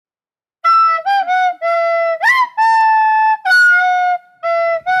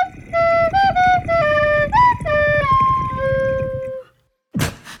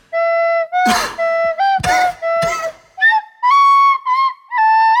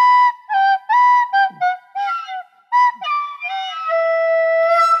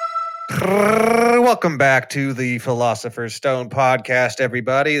Welcome back to the Philosopher's Stone podcast,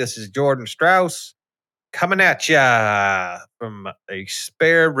 everybody. This is Jordan Strauss coming at ya from a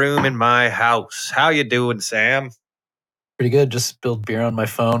spare room in my house. How you doing, Sam? Pretty good. Just spilled beer on my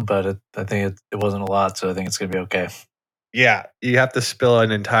phone, but I think it wasn't a lot, so I think it's going to be okay. Yeah, you have to spill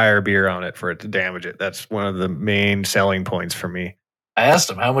an entire beer on it for it to damage it. That's one of the main selling points for me. I asked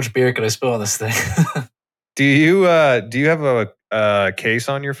him, how much beer could I spill on this thing? Do you have a case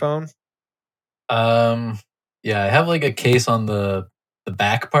on your phone? Yeah, I have like a case on the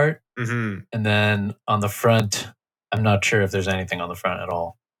back part, Mm-hmm. and then on the front, I'm not sure if there's anything on the front at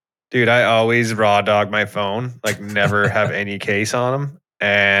all. Dude, I always raw dog my phone, like never have any case on them.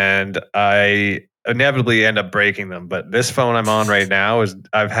 And I inevitably end up breaking them. But this phone I'm on right now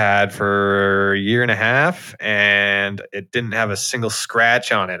I've had for a year and a half, and it didn't have a single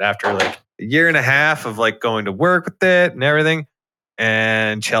scratch on it after like a year and a half of like going to work with it and everything.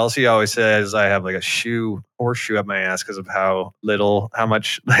 And Chelsea always says I have like a horseshoe up my ass because of how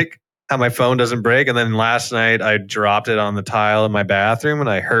much like how my phone doesn't break. And then last night I dropped it on the tile in my bathroom and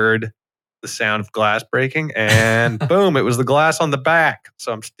I heard the sound of glass breaking and boom, it was the glass on the back.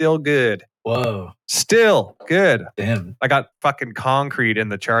 So I'm still good. Whoa. Still good. Damn. I got fucking concrete in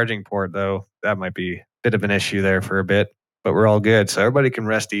the charging port though. That might be a bit of an issue there for a bit, but we're all good. So everybody can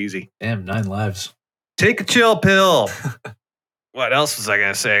rest easy. Damn, 9 lives. Take a chill pill. What else was I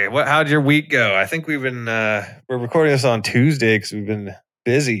going to say? How'd your week go? I think we're recording this on Tuesday because we've been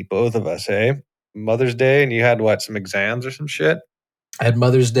busy, both of us, eh? Mother's Day, and you had some exams or some shit? I had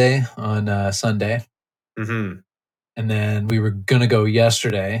Mother's Day on Sunday. Mm-hmm. And then we were going to go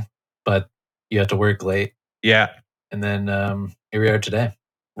yesterday, but you had to work late. Yeah. And then here we are today,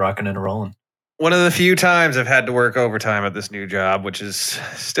 rocking and rolling. One of the few times I've had to work overtime at this new job, which is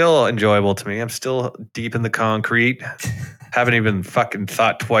still enjoyable to me. I'm still deep in the concrete. Haven't even fucking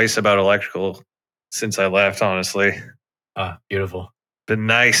thought twice about electrical since I left, honestly. Ah, beautiful. Been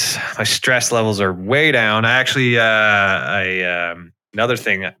nice. My stress levels are way down. I actually, another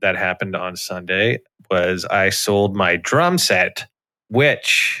thing that happened on Sunday was I sold my drum set,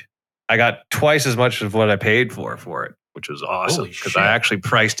 which I got twice as much as what I paid for it, which was awesome because I actually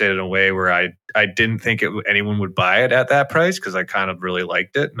priced it in a way where I didn't think anyone would buy it at that price because I kind of really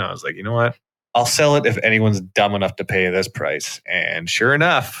liked it. And I was like, you know what? I'll sell it if anyone's dumb enough to pay this price. And sure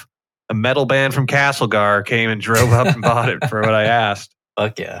enough, a metal band from Castlegar came and drove up and bought it for what I asked.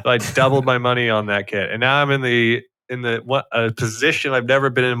 Fuck yeah. So I doubled my money on that kit. And now I'm in a position I've never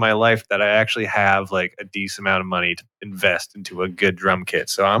been in my life that I actually have like a decent amount of money to invest into a good drum kit.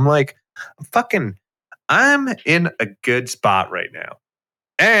 So I'm like, I'm in a good spot right now.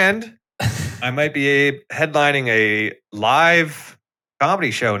 And I might be headlining a live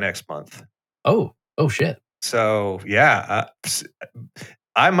comedy show next month. Oh shit. So yeah,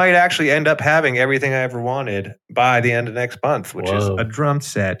 I might actually end up having everything I ever wanted by the end of next month, which is a drum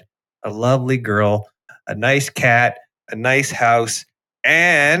set, a lovely girl, a nice cat, a nice house,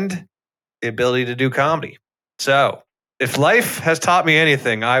 and the ability to do comedy. So if life has taught me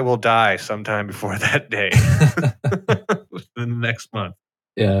anything, I will die sometime before that day. Within the next month.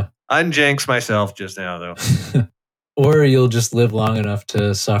 Yeah. Unjinx myself just now, though. Or you'll just live long enough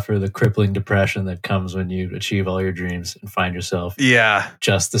to suffer the crippling depression that comes when you achieve all your dreams and find yourself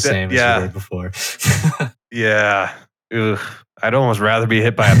just the same as you were before. Yeah. Ugh. I'd almost rather be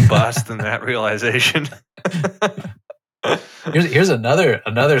hit by a bus than that realization. Here's another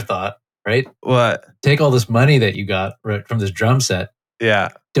thought, right? What? Take all this money that you got right from this drum set. Yeah.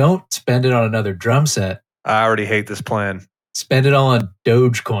 Don't spend it on another drum set. I already hate this plan. Spend it all on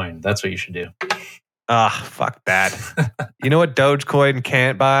Dogecoin. That's what you should do. Fuck that. You know what Dogecoin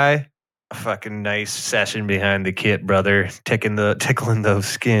can't buy? A fucking nice session behind the kit, brother. Tickling those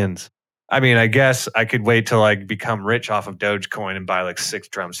skins. I mean, I guess I could wait till I become rich off of Dogecoin and buy like 6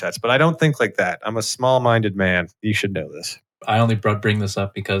 drum sets, but I don't think like that. I'm a small-minded man. You should know this. I only bring this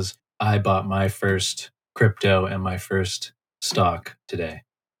up because I bought my first crypto and my first stock today.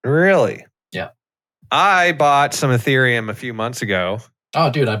 Really? Yeah. I bought some Ethereum a few months ago. Oh,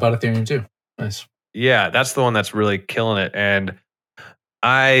 dude, I bought Ethereum too. Nice. Yeah, that's the one that's really killing it. And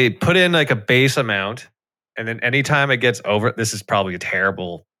I put in like a base amount, and then anytime it gets over, this is probably a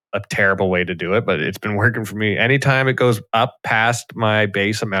terrible way to do it, but it's been working for me. Anytime it goes up past my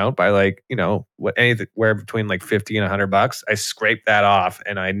base amount by like, anywhere between like 50 and $100, I scrape that off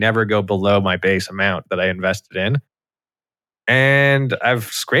and I never go below my base amount that I invested in. And I've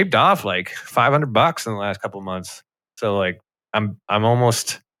scraped off like $500 in the last couple of months. So like I'm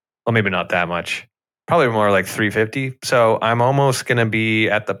almost, well, maybe not that much. Probably more like 350. So I'm almost going to be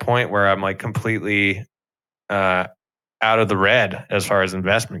at the point where I'm like completely out of the red as far as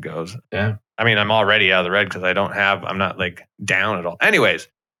investment goes. Yeah. I mean, I'm already out of the red because I'm not like down at all. Anyways,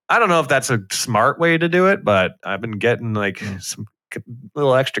 I don't know if that's a smart way to do it, but I've been getting like some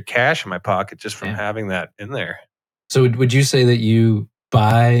little extra cash in my pocket just from having that in there. So would you say that you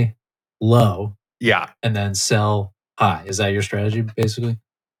buy low? Yeah. And then sell high? Is that your strategy basically?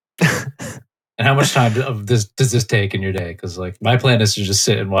 And how much time does this take in your day? Because like my plan is to just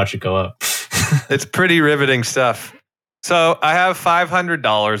sit and watch it go up. It's pretty riveting stuff. So I have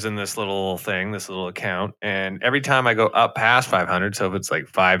 $500 in this little thing, this little account, and every time I go up past 500, so if it's like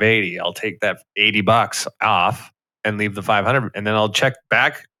 580, I'll take that $80 off and leave the 500, and then I'll check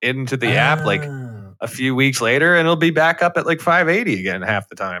back into the app like a few weeks later, and it'll be back up at like 580 again half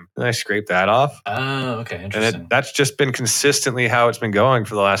the time. And I scrape that off. Oh, okay, interesting. And that's just been consistently how it's been going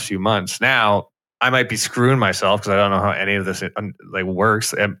for the last few months. Now I might be screwing myself because I don't know how any of this like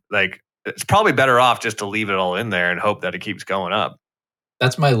works. And like it's probably better off just to leave it all in there and hope that it keeps going up.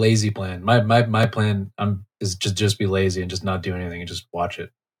 That's my lazy plan. My plan is just be lazy and just not do anything and just watch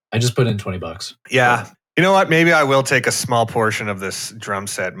it. I just put in $20. Yeah. You know what? Maybe I will take a small portion of this drum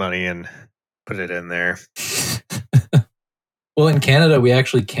set money and put it in there. Well, in Canada, we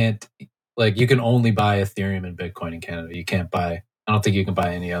actually can't, like, you can only buy Ethereum and Bitcoin in Canada. You can't buy, I don't think you can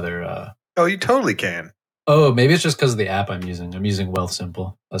buy any other. Oh, you totally can. Oh, maybe it's just because of the app I'm using. I'm using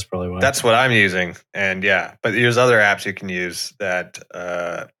Wealthsimple. That's probably why. That's what I'm using. And yeah, but there's other apps you can use that.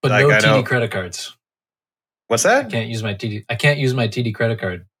 But like no TD credit cards. What's that? I can't use my TD credit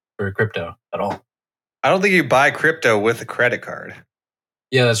card for crypto at all. I don't think you buy crypto with a credit card.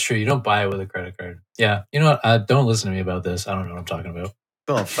 Yeah, that's true. You don't buy it with a credit card. Yeah. You know what? Don't listen to me about this. I don't know what I'm talking about.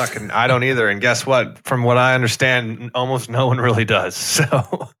 Oh, fucking, I don't either. And guess what? From what I understand, almost no one really does.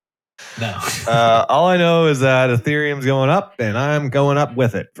 So, no. All I know is that Ethereum's going up and I'm going up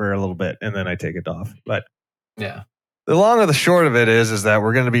with it for a little bit and then I take it off. But yeah, the long or the short of it is that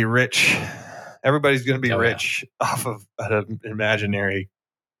we're going to be rich. Everybody's going to be rich off of an imaginary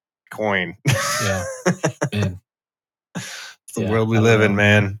coin. Yeah. Man. It's the world we live in,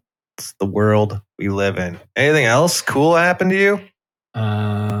 man. It's the world we live in. Anything else cool happened to you? Hold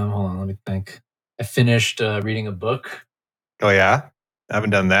on, let me think. I finished reading a book. Oh, yeah? I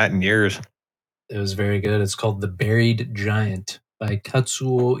haven't done that in years. It was very good. It's called The Buried Giant by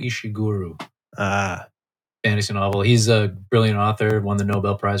Katsuo Ishiguro. Fantasy novel. He's a brilliant author, won the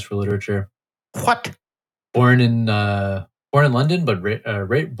Nobel Prize for Literature. What? Born in London, but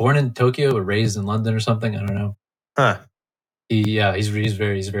born in Tokyo, but raised in London or something. I don't know. Huh. He's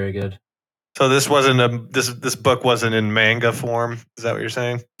very good. So this wasn't this book wasn't in manga form. Is that what you're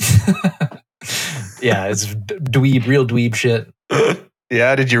saying? Yeah, it's real dweeb shit.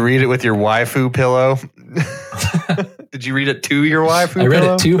 Yeah, did you read it with your waifu pillow? Did you read it to your waifu pillow? I read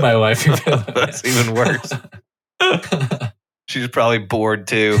it to my waifu pillow. That's even worse. She's probably bored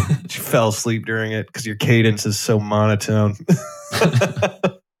too. She fell asleep during it because your cadence is so monotone.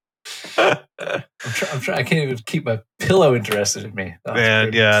 I'm trying. I can't even keep my pillow interested in me. Oh,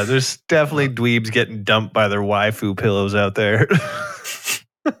 man, yeah, there's definitely dweebs getting dumped by their waifu pillows out there.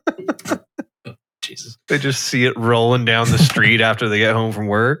 Oh, Jesus. They just see it rolling down the street after they get home from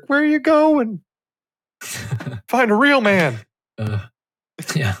work. Where are you going? Find a real man.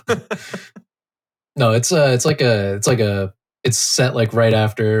 Yeah. No, it's set like right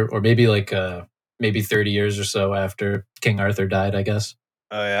after, or maybe like maybe 30 years or so after King Arthur died, I guess.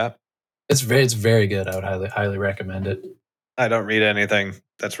 Oh yeah. It's very good. I would highly recommend it. I don't read anything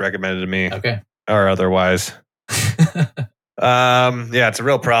that's recommended to me. Okay. Or otherwise. Yeah, it's a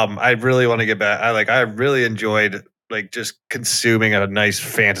real problem. I really want to get back. I really enjoyed like just consuming a nice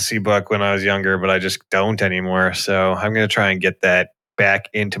fantasy book when I was younger, but I just don't anymore. So I'm going to try and get that back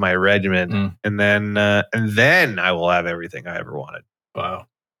into my regimen, and then I will have everything I ever wanted. Wow.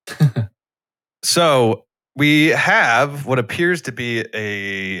 So we have what appears to be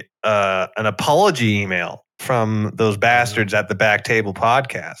an apology email from those bastards at the Back Table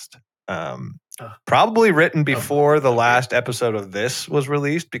Podcast. Probably written before the last episode of this was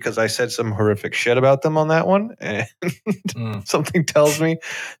released because I said some horrific shit about them on that one. And something tells me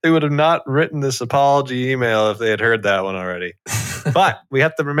they would have not written this apology email if they had heard that one already. But we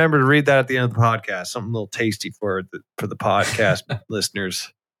have to remember to read that at the end of the podcast. Something a little tasty for the podcast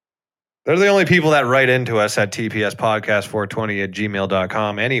listeners. They're the only people that write into us at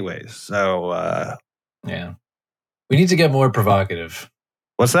tpspodcast420@gmail.com anyways. So, yeah. We need to get more provocative.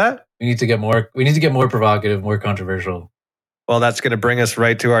 What's that? We need to get more provocative, more controversial. Well, that's going to bring us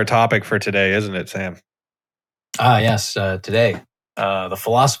right to our topic for today, isn't it, Sam? Yes. Today, the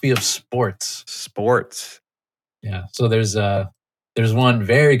philosophy of sports. Sports. Yeah. So there's there's one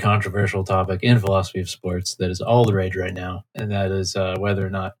very controversial topic in philosophy of sports that is all the rage right now, and that is whether or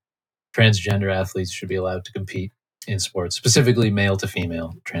not transgender athletes should be allowed to compete in sports, specifically male to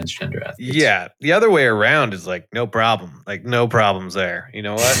female transgender athletes. Yeah. The other way around is like, no problem. Like, no problems there. You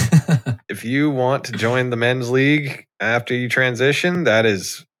know what? If you want to join the men's league after you transition, I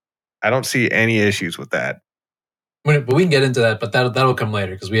don't see any issues with that. But we can get into that, but that'll come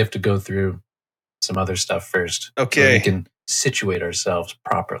later because we have to go through some other stuff first. Okay. So we can situate ourselves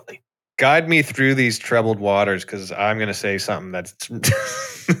properly. Guide me through these troubled waters because I'm going to say something that's...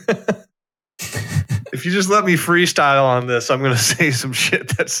 If you just let me freestyle on this, I'm going to say some shit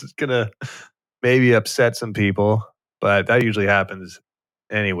that's going to maybe upset some people, but that usually happens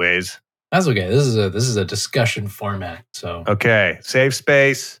anyways. That's okay. This is a discussion format, so okay, safe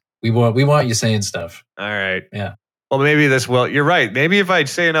space. We want you saying stuff. All right. Yeah. Well, maybe this will. You're right. Maybe if I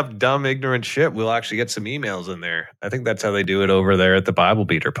say enough dumb, ignorant shit, we'll actually get some emails in there. I think that's how they do it over there at the Bible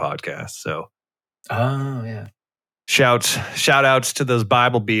Beater podcast. So, oh yeah. Shout outs to those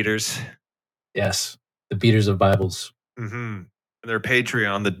Bible beaters. Yes, the beaters of Bibles. Mm-hmm. Their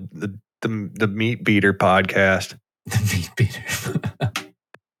Patreon, the Meat Beater podcast. The Meat Beater.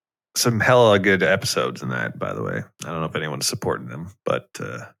 Some hella good episodes in that, by the way. I don't know if anyone's supporting them, but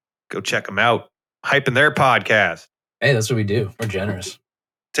go check them out. Hyping their podcast. Hey, that's what we do. We're generous.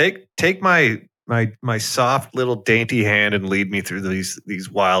 Take my soft little dainty hand and lead me through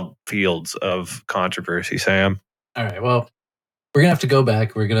these wild fields of controversy, Sam. All right. Well, we're gonna have to go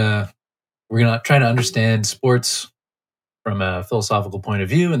back. We're gonna try to understand sports from a philosophical point of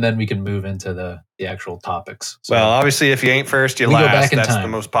view, and then we can move into the actual topics. So, well, obviously, if you ain't first, you last. Go back in That's time. The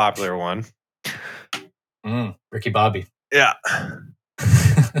most popular one. Ricky Bobby. Yeah.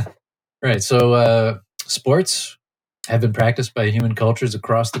 Right. So sports have been practiced by human cultures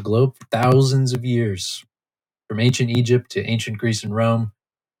across the globe for thousands of years. From ancient Egypt to ancient Greece and Rome,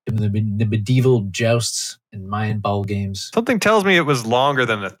 to the medieval jousts and Mayan ball games. Something tells me it was longer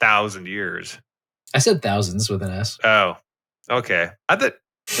than 1,000 years. I said thousands with an S. Oh, okay. I thought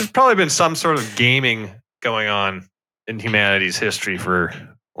there's probably been some sort of gaming going on in humanity's history for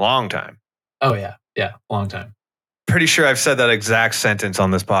a long time. Oh, yeah. Yeah, long time. Pretty sure I've said that exact sentence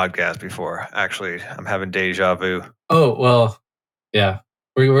on this podcast before. Actually, I'm having deja vu. Oh, well, yeah.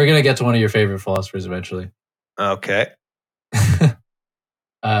 We're going to get to one of your favorite philosophers eventually. Okay.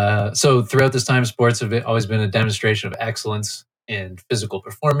 So throughout this time, sports have always been a demonstration of excellence in physical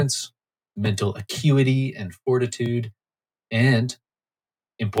performance, mental acuity and fortitude, and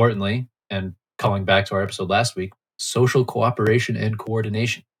importantly, and calling back to our episode last week, social cooperation and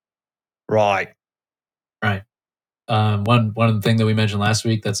coordination. Right. One thing that we mentioned last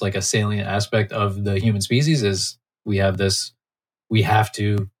week that's like a salient aspect of the human species is we have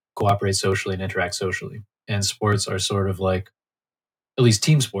to cooperate socially and interact socially. And sports are sort of like, at least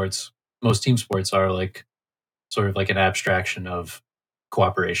team sports, most team sports are like sort of like an abstraction of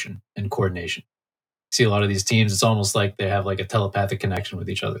cooperation and coordination. You see a lot of these teams, it's almost like they have like a telepathic connection with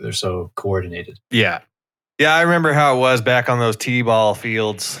each other. They're so coordinated. Yeah. Yeah, I remember how it was back on those T-ball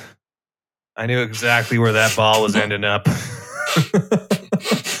fields. I knew exactly where that ball was ending up.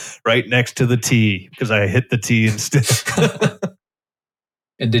 Right next to the tee, because I hit the tee instead.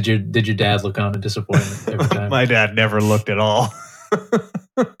 And did your dad look on in disappointment every time? My dad never looked at all.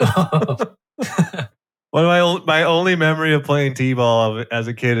 One of my only memory of playing t-ball as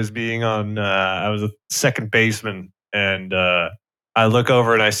a kid is being on. I was a second baseman, and I look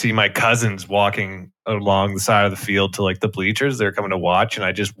over and I see my cousins walking along the side of the field to like the bleachers. They're coming to watch, and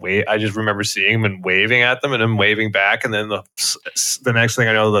I just wait. I just remember seeing them and waving at them, and them waving back. And then the next thing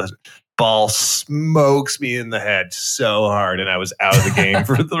I know, the ball smokes me in the head so hard, and I was out of the game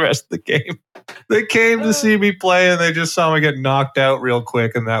for the rest of the game. They came to see me play, and they just saw me get knocked out real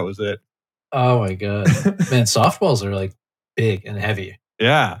quick, and that was it. Oh my god, man! Softballs are like big and heavy.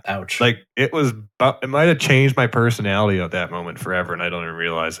 Yeah. Ouch. Like it might have changed my personality at that moment forever, and I don't even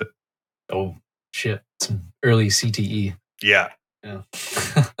realize it. Oh shit! Some early CTE. Yeah. Yeah.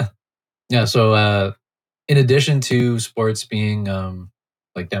 Yeah. So, in addition to sports being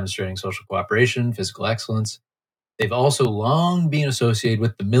like demonstrating social cooperation, physical excellence, they've also long been associated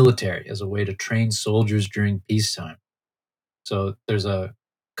with the military as a way to train soldiers during peacetime. So there's a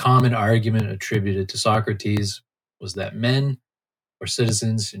common argument attributed to Socrates was that men or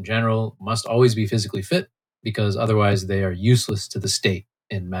citizens in general must always be physically fit because otherwise they are useless to the state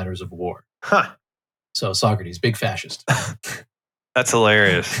in matters of war. Huh. So Socrates, big fascist. That's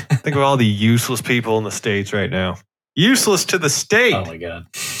hilarious. Think of all the useless people in the States right now. Useless to the state. Oh my God.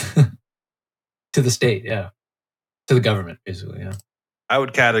 To the state, yeah. To the government, basically, yeah. I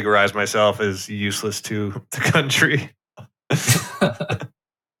would categorize myself as useless to the country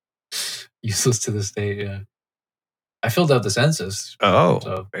Useless to the state, yeah. I filled out the census. Oh,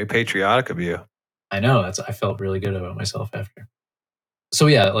 So very patriotic of you. I know I felt really good about myself after. So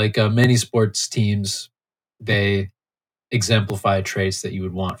yeah, like many sports teams, they exemplify traits that you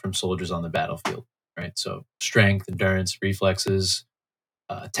would want from soldiers on the battlefield, right? So strength, endurance, reflexes,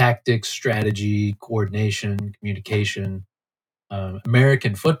 tactics, strategy, coordination, communication.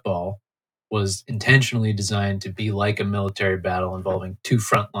 American football was intentionally designed to be like a military battle involving two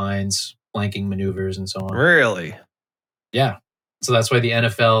front lines, flanking maneuvers, and so on. Really? Yeah. So that's why the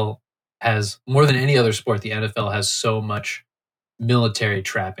NFL has, more than any other sport, the NFL has so much military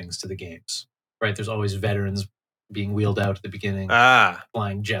trappings to the games, right? There's always veterans being wheeled out at the beginning,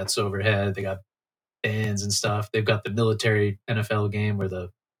 flying jets overhead. They got bands and stuff. They've got the military NFL game where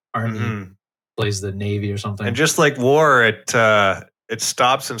the Army plays the Navy or something. And just like war, it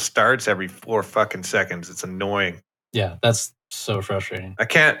stops and starts every 4 fucking seconds. It's annoying. Yeah, that's so frustrating. I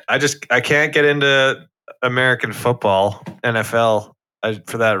can't get into American football, NFL,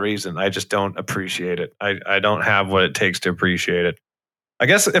 for that reason. I just don't appreciate it. I don't have what it takes to appreciate it. I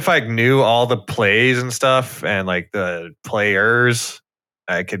guess if I knew all the plays and stuff and like the players,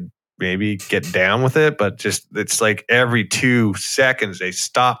 I could maybe get down with it, but just it's like every 2 seconds they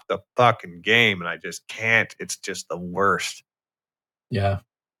stop the fucking game and I just can't. It's just the worst. Yeah.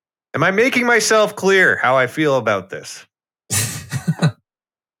 Am I making myself clear how I feel about this?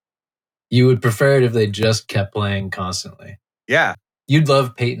 You would prefer it if they just kept playing constantly. Yeah. You'd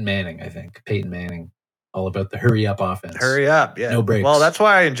love Peyton Manning, I think. Peyton Manning, all about the hurry up offense. Hurry up, yeah. No breaks. Well, that's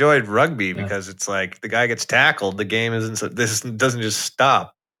why I enjoyed rugby because it's like the guy gets tackled, the game this doesn't just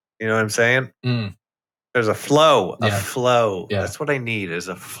stop. You know what I'm saying? There's a flow, flow. Yeah. That's what I need is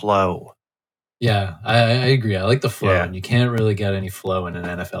a flow. Yeah, I agree. I like the flow, and you can't really get any flow in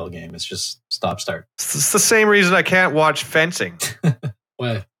an NFL game. It's just stop, start. It's the same reason I can't watch fencing.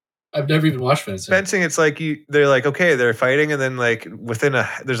 Why? I've never even watched fencing. Fencing, it's like they're like, okay, they're fighting, and then like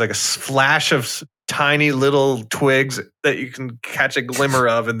there's like a flash of tiny little twigs that you can catch a glimmer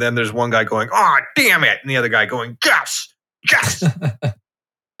of, and then there's one guy going, "Oh, damn it," and the other guy going, "Yes, yes."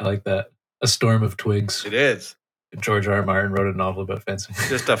 I like that. A storm of twigs. It is. George R. R. Martin wrote a novel about fencing.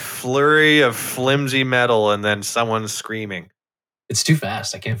 Just a flurry of flimsy metal and then someone screaming. It's too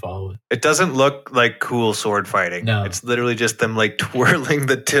fast. I can't follow it. It doesn't look like cool sword fighting. No. It's literally just them like twirling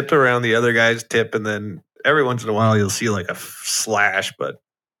the tip around the other guy's tip, and then every once in a while you'll see like a slash, but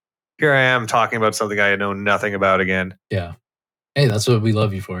here I am talking about something I know nothing about again. Yeah. Hey, that's what we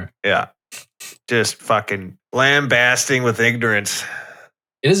love you for. Yeah. Just fucking lambasting with ignorance.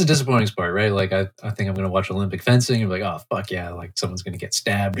 It is a disappointing sport, right? Like I think I'm going to watch Olympic fencing. You're like, oh, fuck yeah. Like someone's going to get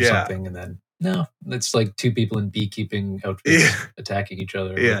stabbed or something. And then no, it's like two people in beekeeping outfits attacking each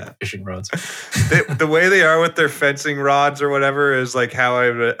other with fishing rods. The way they are with their fencing rods or whatever is like how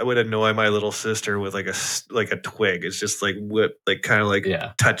I would annoy my little sister with like a twig. It's just like whip, like kind of like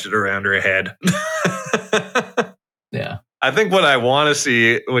touch it around her head. Yeah. I think what I want to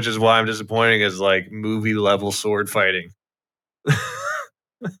see, which is why I'm disappointing, is like movie level sword fighting.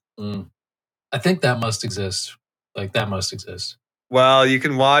 I think that must exist. Like that must exist. Well, you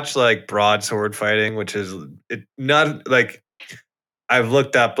can watch like broadsword fighting, which is not like I've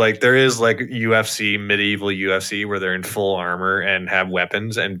looked up. Like there is like UFC, medieval UFC, where they're in full armor and have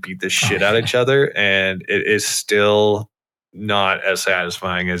weapons and beat the shit out of each other, and it is still not as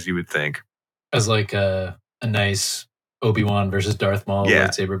satisfying as you would think. As like a nice Obi-Wan versus Darth Maul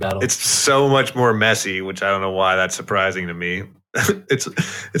lightsaber battle. It's so much more messy, which I don't know why that's surprising to me.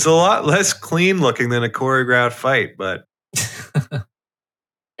 It's a lot less clean looking than a choreographed fight, but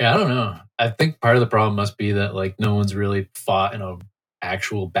yeah, I don't know. I think part of the problem must be that like no one's really fought in a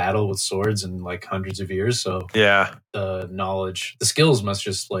actual battle with swords in like hundreds of years. So the knowledge, the skills must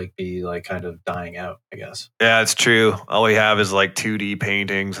just like be like kind of dying out, I guess. Yeah, it's true. All we have is like 2D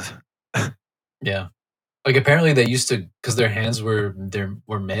paintings. Yeah. Like apparently they used to, because their hands were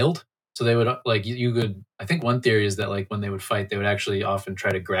mailed. So they would like you could. I think one theory is that like when they would fight, they would actually often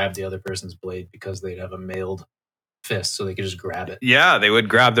try to grab the other person's blade because they'd have a mailed fist, so they could just grab it. Yeah, they would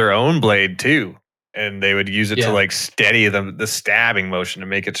grab their own blade too, and they would use it to like steady the stabbing motion to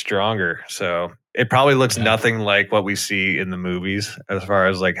make it stronger. So it probably looks nothing like what we see in the movies as far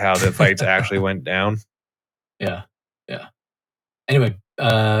as like how the fights actually went down. Yeah. Anyway,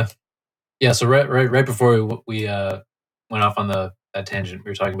 so right before we went off on that tangent,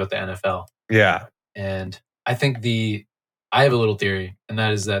 we were talking about the NFL. Yeah. And I think I have a little theory, and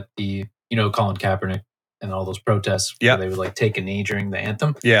that is that Colin Kaepernick and all those protests where they would like take a knee during the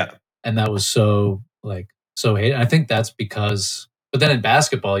anthem. Yeah. And that was so hated. I think that's because, but then in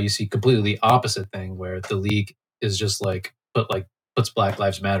basketball, you see completely the opposite thing where the league is just like puts Black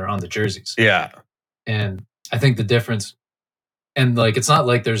Lives Matter on the jerseys. Yeah. And I think the difference, and like, it's not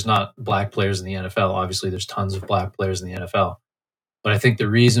like there's not black players in the NFL. Obviously, there's tons of black players in the NFL. But I think the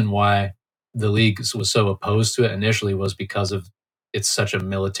reason why the league was so opposed to it initially was because of it's such a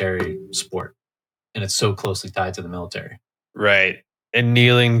military sport and it's so closely tied to the military. Right. And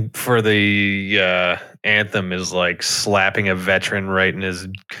kneeling for the anthem is like slapping a veteran right in his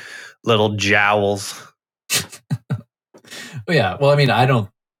little jowls. But yeah, well, I mean, I don't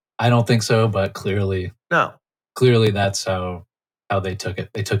think so, but clearly that's how they took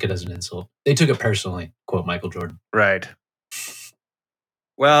it. They took it as an insult. They took it personally, quote Michael Jordan. Right.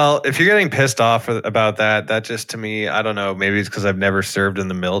 Well, if you're getting pissed off about that just to me, I don't know, maybe it's because I've never served in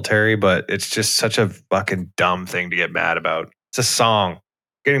the military, but it's just such a fucking dumb thing to get mad about. It's a song.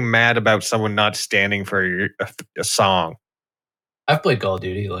 Getting mad about someone not standing for a song. I've played Call of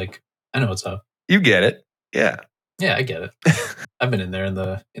Duty. Like, I know what's up. You get it. Yeah. Yeah, I get it. I've been in there in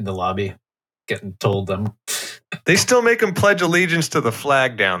the lobby getting told them. They still make them pledge allegiance to the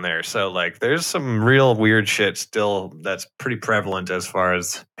flag down there. So, like, there's some real weird shit still that's pretty prevalent as far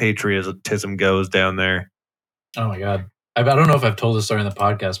as patriotism goes down there. Oh, my God. I don't know if I've told this story in the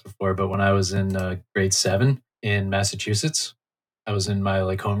podcast before, but when I was in grade 7 in Massachusetts, I was in my,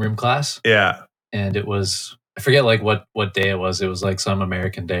 like, homeroom class. Yeah. And it was, I forget, like, what day it was. It was, like, some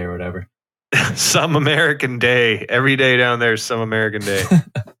American day or whatever. Some American day. Every day down there is some American day.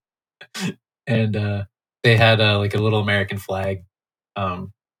 And they had like a little American flag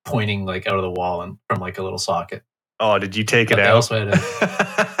pointing like out of the wall and from like a little socket. Oh, did you take it out?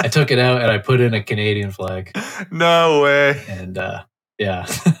 I took it out and I put in a Canadian flag. No way. And yeah.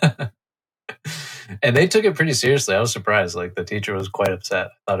 And they took it pretty seriously. I was surprised. Like the teacher was quite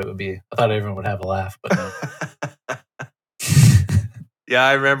upset. I thought everyone would have a laugh, but no. Yeah,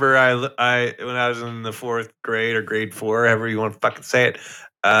 I remember I when I was in the 4th grade or grade 4, however you want to fucking say it,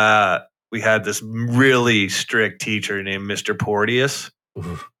 we had this really strict teacher named Mr. Porteous,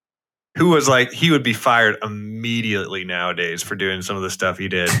 who was like, he would be fired immediately nowadays for doing some of the stuff he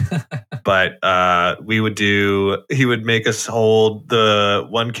did. But he would make us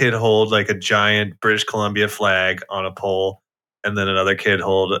one kid hold like a giant British Columbia flag on a pole, and then another kid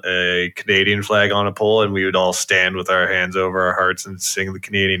hold a Canadian flag on a pole, and we would all stand with our hands over our hearts and sing the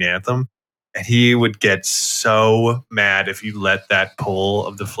Canadian anthem. And he would get so mad if you let that pole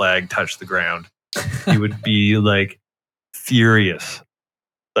of the flag touch the ground. He would be like furious.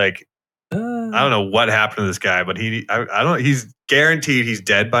 Like, I don't know what happened to this guy, but he's guaranteed he's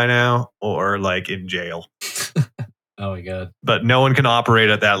dead by now or like in jail. Oh my God. But no one can operate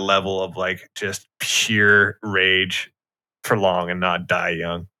at that level of like just pure rage for long and not die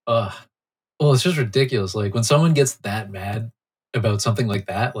young. Well, it's just ridiculous. Like when someone gets that mad about something like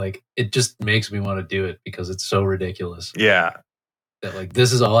that, like it just makes me want to do it because it's so ridiculous. Yeah. That like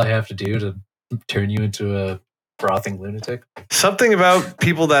this is all I have to do to turn you into a frothing lunatic. Something about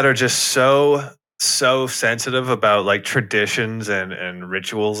people that are just so sensitive about like traditions and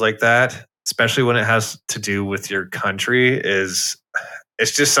rituals like that, especially when it has to do with your country, it's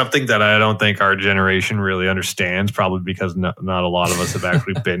just something that I don't think our generation really understands, probably because not a lot of us have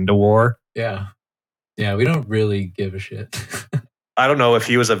actually been to war. Yeah. Yeah, we don't really give a shit. I don't know if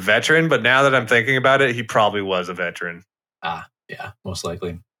he was a veteran, but now that I'm thinking about it, he probably was a veteran. Yeah, most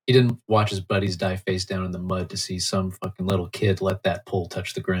likely. He didn't watch his buddies die face down in the mud to see some fucking little kid let that pole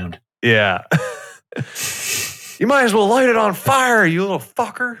touch the ground. Yeah. You might as well light it on fire, you little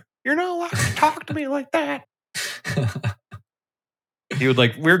fucker. You're not allowed to talk to me like that. He would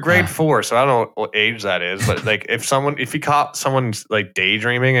like, we're grade 4, so I don't know what age that is, but like if he caught someone like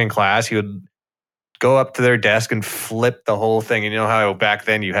daydreaming in class, he would go up to their desk and flip the whole thing. And you know how back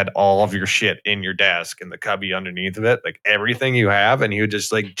then you had all of your shit in your desk and the cubby underneath of it, like everything you have, and he would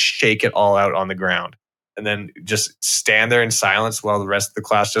just like shake it all out on the ground and then just stand there in silence while the rest of the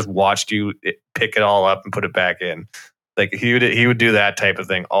class just watched you pick it all up and put it back in. Like he would do that type of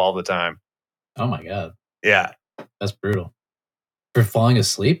thing all the time. Oh my God. Yeah. That's brutal. For falling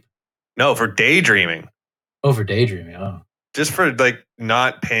asleep? No, for daydreaming. Oh, for daydreaming. Oh. Just for like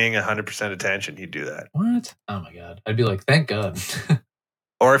not paying 100% attention, he'd do that. What? Oh my God. I'd be like, thank God.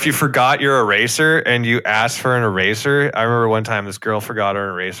 Or if you forgot your eraser and you asked for an eraser. I remember one time this girl forgot her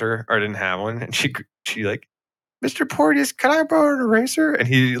eraser or didn't have one. And she like, Mr. Porteous, can I borrow an eraser? And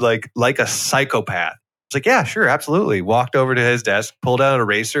he like a psychopath. It's like, yeah, sure, absolutely. Walked over to his desk, pulled out an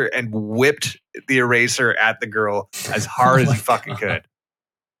eraser and whipped the eraser at the girl as hard as he fucking could.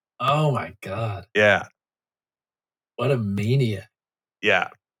 Oh my God. Yeah. What a maniac. Yeah.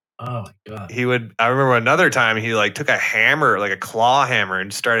 Oh my god. I remember another time he like took a hammer, like a claw hammer,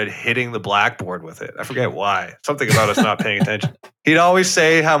 and started hitting the blackboard with it. I forget why. Something about us not paying attention. He'd always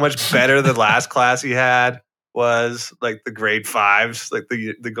say how much better the last class he had was, like the grade 5s, like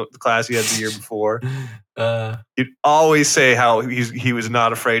the class he had the year before. He'd always say how he was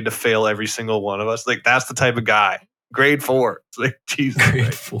not afraid to fail every single one of us. Like, that's the type of guy. Grade 4. It's like, Jesus. Grade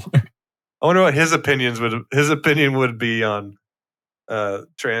Christ. 4. I wonder what his opinion would be on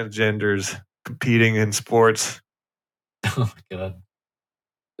transgenders competing in sports. Oh my god.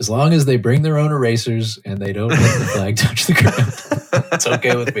 As long as they bring their own erasers and they don't let the flag touch the ground, it's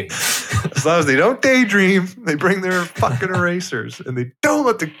okay with me. As long as they don't daydream, they bring their fucking erasers and they don't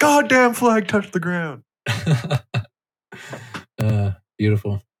let the goddamn flag touch the ground.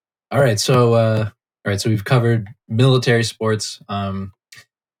 Beautiful. All right, so we've covered military sports,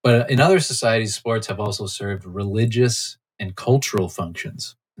 but in other societies, sports have also served religious and cultural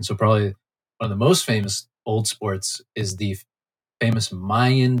functions. And so, probably one of the most famous old sports is the famous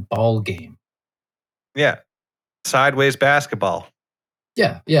Mayan ball game. Yeah, sideways basketball.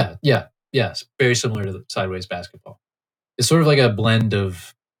 Yeah. Yes, very similar to the sideways basketball. It's sort of like a blend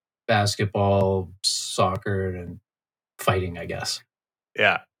of basketball, soccer, and fighting, I guess.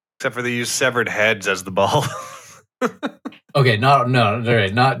 Yeah, except for they use severed heads as the ball. Okay, not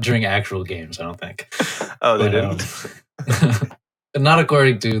during actual games, I don't think. Oh, they didn't? Not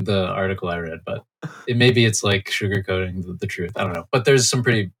according to the article I read, but it's like sugarcoating the truth. I don't know. But there's some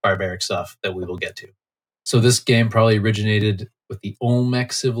pretty barbaric stuff that we will get to. So this game probably originated with the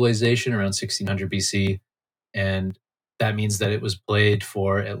Olmec civilization around 1600 BC. And that means that it was played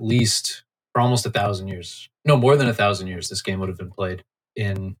for almost 1,000 years. No, more than 1,000 years. This game would have been played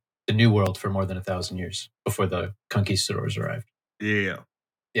in the New World for more than 1,000 years before the conquistadors arrived. Yeah.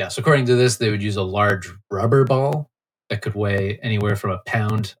 Yeah. So according to this, they would use a large rubber ball that could weigh anywhere from a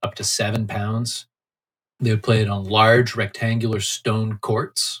pound up to 7 pounds. They would play it on large rectangular stone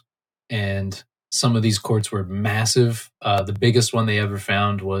courts. And some of these courts were massive. The biggest one they ever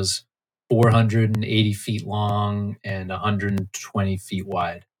found was 480 feet long and 120 feet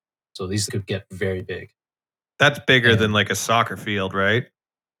wide. So these could get very big. That's bigger than like a soccer field, right?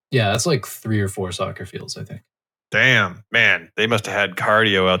 Yeah, that's like 3 or 4 soccer fields, I think. Damn, man. They must have had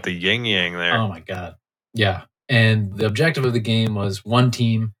cardio out the yin-yang there. Oh my God. Yeah. And the objective of the game was one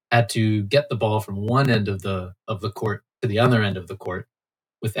team had to get the ball from one end of the court to the other end of the court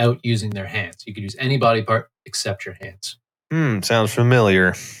without using their hands. You could use any body part except your hands. Sounds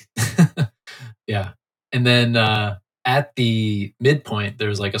familiar. Yeah. And then at the midpoint,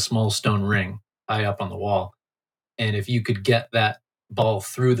 there's like a small stone ring high up on the wall. And if you could get that ball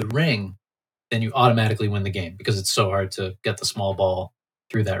through the ring, then you automatically win the game because it's so hard to get the small ball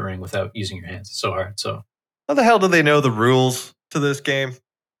through that ring without using your hands. It's so hard. So how the hell do they know the rules to this game?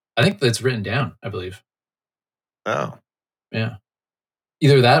 I think that's written down, I believe. Oh. Yeah.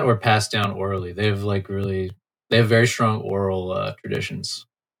 Either that or passed down orally. They have very strong oral traditions.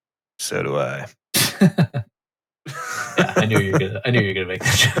 So do I. Yeah, I knew you were gonna make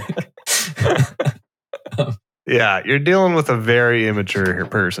that joke. Yeah, you're dealing with a very immature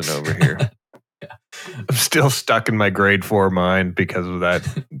person over here. Yeah. I'm still stuck in my grade 4 mind because of that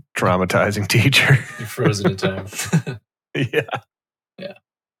traumatizing teacher. You're frozen in time. Yeah.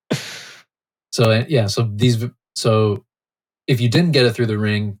 So if you didn't get it through the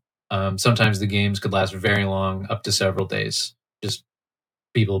ring, sometimes the games could last very long, up to several days. Just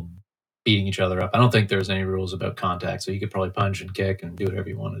people beating each other up. I don't think there's any rules about contact, so you could probably punch and kick and do whatever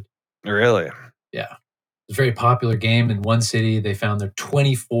you wanted. Really? Yeah. It's a very popular game in one city. They found there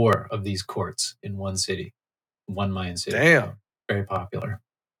 24 of these courts in one city, one Mayan city. Damn. Very popular.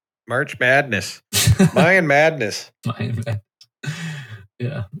 March Madness. Mayan Madness. Mayan Madness.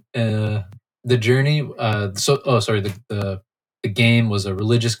 Yeah. The journey, the game was a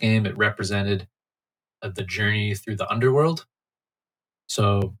religious game. It represented the journey through the underworld.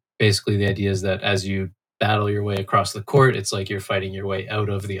 So basically the idea is that as you battle your way across the court, it's like you're fighting your way out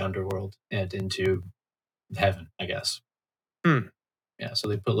of the underworld and into heaven, I guess. Yeah, so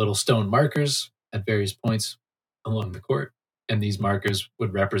they put little stone markers at various points along the court, and these markers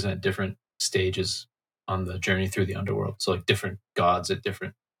would represent different stages on the journey through the underworld. So like different gods at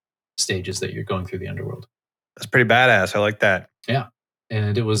different stages that you're going through the underworld. That's pretty badass. I like that. Yeah.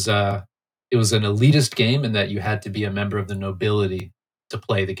 And it was an elitist game in that you had to be a member of the nobility to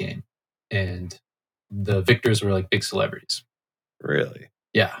play the game. And the victors were like big celebrities. Really?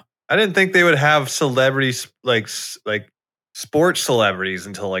 Yeah. I didn't think they would have celebrities like sports celebrities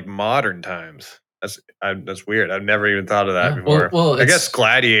until like modern times. That's weird. I've never even thought of that before. Well, I guess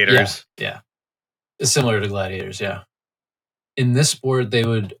gladiators. Yeah. It's similar to gladiators, yeah. In this sport, they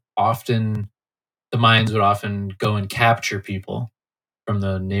would often the Mayans would often go and capture people from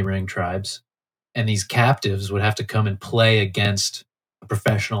the neighboring tribes, and these captives would have to come and play against a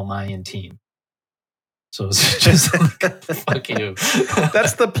professional Mayan team. So it's just like, fuck you.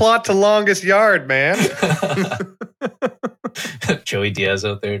 That's the plot to Longest Yard, man. Joey Diaz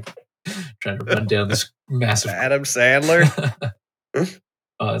out there trying to run down this massive Adam Sandler.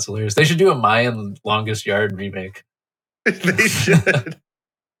 Oh, that's hilarious. They should do a Mayan Longest Yard remake. They should.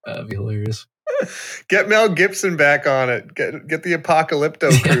 That'd be hilarious. Get Mel Gibson back on it. Get the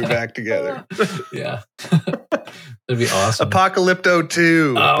Apocalypto crew back together. Yeah. That'd be awesome. Apocalypto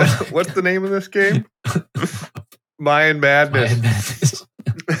 2. Oh. What's the name of this game? Mayan Madness. Mayan Madness.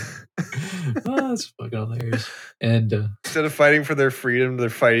 Oh, that's fucking hilarious. And instead of fighting for their freedom, they're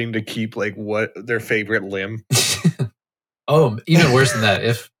fighting to keep like what their favorite limb. Oh, even worse than that.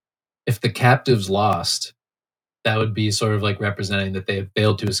 If the captives lost, that would be sort of like representing that they have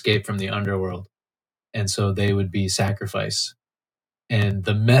failed to escape from the underworld. And so they would be sacrificed. And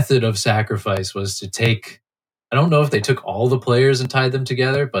the method of sacrifice was to take, I don't know if they took all the players and tied them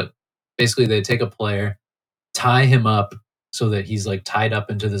together, but basically they take a player, tie him up so that he's like tied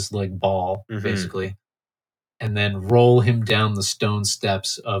up into this like ball, basically, and then roll him down the stone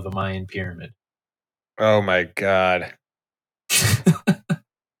steps of a Mayan pyramid. Oh my God.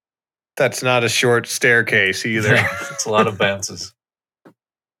 That's not a short staircase either. Yeah, it's a lot of bounces.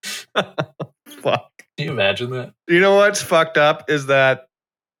 Fuck. Can you imagine that? You know what's fucked up is that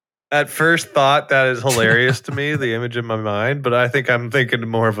at first thought that is hilarious to me, the image in my mind, but I think I'm thinking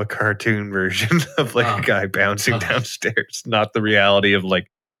more of a cartoon version of like a guy bouncing downstairs, not the reality of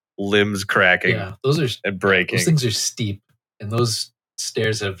like limbs cracking and breaking. Those things are steep, and those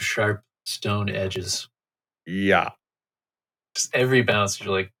stairs have sharp stone edges. Yeah. Just every bounce,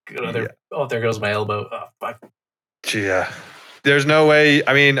 you're like, oh, there goes my elbow. Oh, fuck. Yeah. There's no way.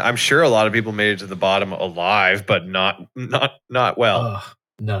 I mean, I'm sure a lot of people made it to the bottom alive, but not well.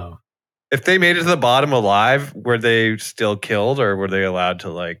 No. If they made it to the bottom alive, were they still killed or were they allowed to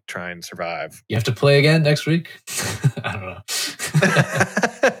like try and survive? You have to play again next week? I don't know.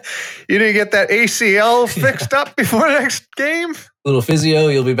 You didn't get that ACL fixed up before the next game? Little physio,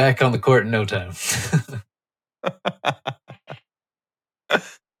 you'll be back on the court in no time.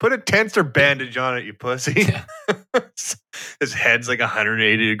 Put a tensor bandage on it, you pussy. Yeah. His head's like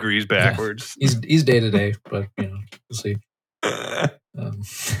 180 degrees backwards. Yeah. He's day to day, but we'll see.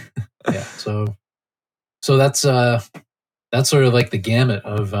 Yeah, so that's sort of like the gamut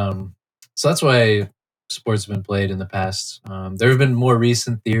of so that's why sports have been played in the past. There have been more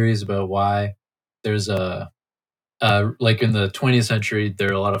recent theories about why there's like in the 20th century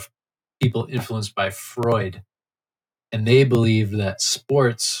there are a lot of people influenced by Freud, and they believed that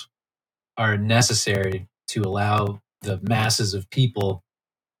sports are necessary to allow the masses of people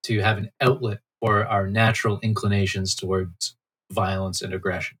to have an outlet for our natural inclinations towards violence and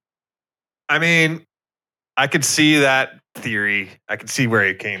aggression. I mean, I could see that theory. I could see where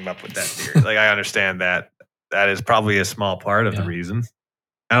he came up with that theory. Like, I understand that. That is probably a small part of the reason.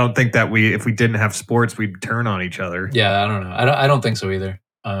 I don't think that if we didn't have sports, we'd turn on each other. Yeah, I don't know. I don't think so either.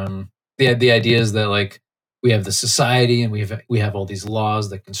 The idea is that like we have the society and we have all these laws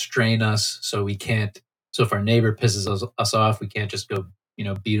that constrain us, so we can't. So if our neighbor pisses us off, we can't just go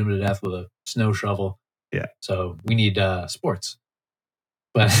beat him to death with a snow shovel. Yeah. So we need sports.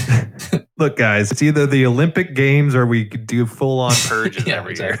 But look, guys, it's either the Olympic Games or we could do full on purges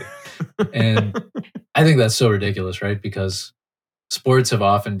every year. And I think that's so ridiculous, right? Because sports have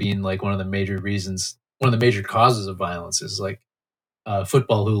often been like one of the major causes of violence is like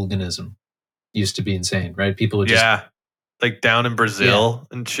football hooliganism used to be insane, right? People would just like down in Brazil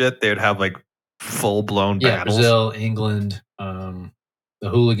and shit, they would have like full blown battles. Brazil, England, the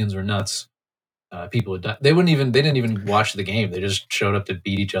hooligans were nuts. People would die. They didn't even watch the game. They just showed up to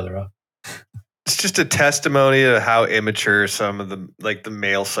beat each other up. It's just a testimony to how immature some of the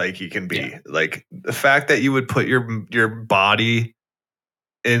male psyche can be. Yeah. Like the fact that you would put your body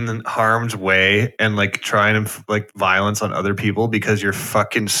in harm's way and like try and inflict violence on other people because your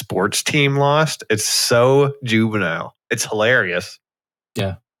fucking sports team lost. It's so juvenile. It's hilarious.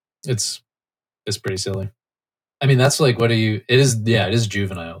 Yeah, it's pretty silly. I mean, that's like, it is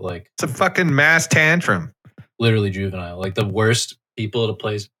juvenile. Like, it's a fucking mass tantrum. Literally juvenile. Like the worst people to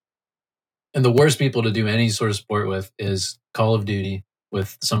play and the worst people to do any sort of sport with is Call of Duty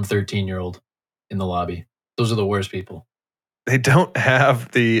with some 13-year-old in the lobby. Those are the worst people. They don't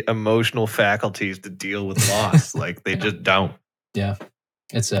have the emotional faculties to deal with loss. Like they just don't. Yeah,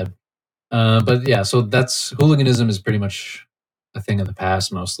 it's sad. But yeah, so hooliganism is pretty much a thing of the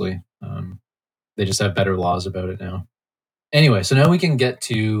past mostly. They just have better laws about it now. Anyway, so now we can get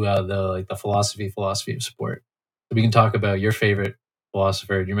to the philosophy of sport. So we can talk about your favorite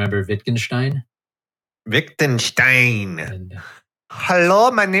philosopher. Do you remember Wittgenstein? Wittgenstein. And,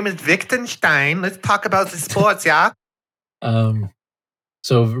 Hello, my name is Wittgenstein. Let's talk about the sports, yeah?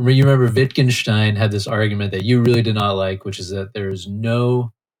 So you remember Wittgenstein had this argument that you really did not like, which is that there is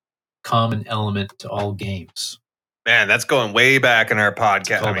no common element to all games. Man, that's going way back in our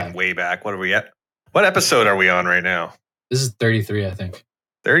podcast. I mean, way back. What are we at? What episode are we on right now? This is 33, I think.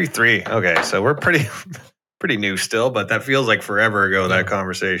 33. Okay, so we're pretty new still, but that feels like forever ago, that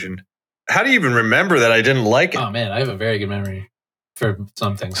conversation. How do you even remember that I didn't like it? Oh, man, I have a very good memory for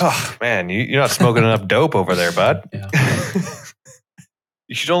some things. Oh, man, you're not smoking enough dope over there, bud. Yeah.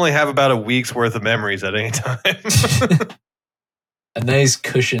 You should only have about a week's worth of memories at any time. A nice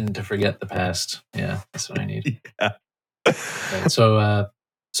cushion to forget the past. Yeah, that's what I need. Yeah. Right,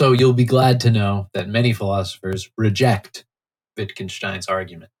 so you'll be glad to know that many philosophers reject Wittgenstein's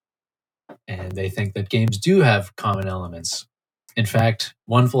argument. And they think that games do have common elements. In fact,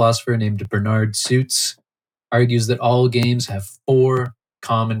 one philosopher named Bernard Suits argues that all games have 4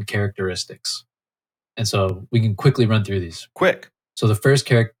 common characteristics. And so we can quickly run through these. Quick. So the first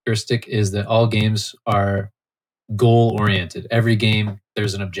characteristic is that all games are goal-oriented. Every game,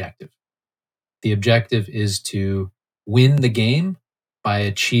 there's an objective. The objective is to win the game by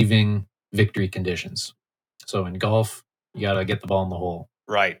achieving victory conditions. So in golf, you got to get the ball in the hole.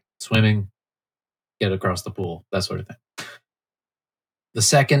 Right. Swimming, get across the pool, that sort of thing. The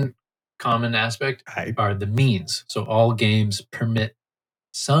second common aspect are the means. So all games permit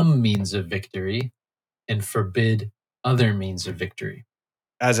some means of victory and forbid other means of victory.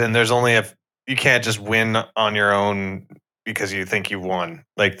 As in, there's only you can't just win on your own because you think you won.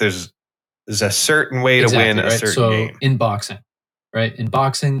 Like there's a certain way to win a certain game. In boxing, right? In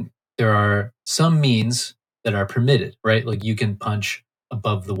boxing, there are some means that are permitted, right? Like you can punch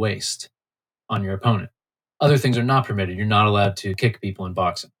above the waist on your opponent. Other things are not permitted. You're not allowed to kick people in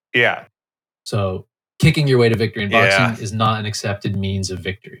boxing. Yeah. So kicking your way to victory in boxing is not an accepted means of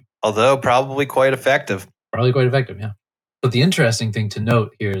victory. Although probably quite effective. Probably quite effective, yeah. But the interesting thing to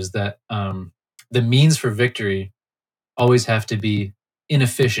note here is that the means for victory always have to be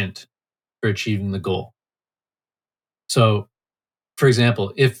inefficient for achieving the goal. So, for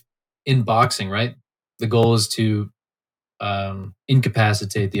example, if in boxing, right, the goal is to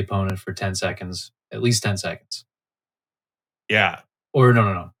incapacitate the opponent for 10 seconds, at least 10 seconds. Yeah. Or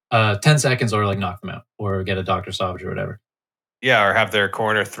no. 10 seconds or like knock them out or get a doctor stoppage or whatever. Yeah, or have their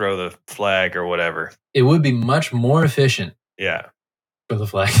corner throw the flag or whatever. It would be much more efficient. Yeah. Throw the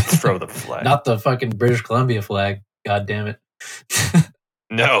flag. Throw the flag. Not the fucking British Columbia flag. God damn it.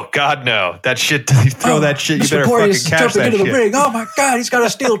 No, God, no. That shit, you throw that shit, you better fucking catch that shit. Ring. Oh my God, he's got a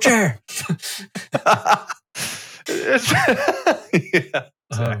steel chair. Yeah,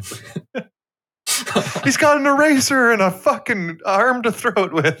 exactly. He's got an eraser and a fucking arm to throw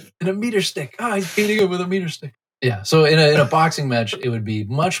it with. And a meter stick. Oh, he's beating him with a meter stick. Yeah, so in a boxing match, it would be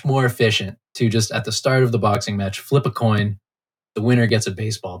much more efficient to just at the start of the boxing match, flip a coin, the winner gets a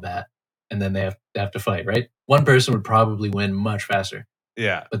baseball bat, and then they have to fight, right? One person would probably win much faster.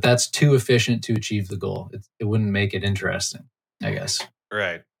 Yeah. But that's too efficient to achieve the goal. It wouldn't make it interesting, I guess.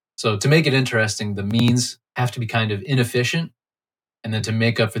 Right. So to make it interesting, the means have to be kind of inefficient. And then to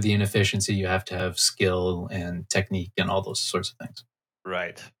make up for the inefficiency, you have to have skill and technique and all those sorts of things.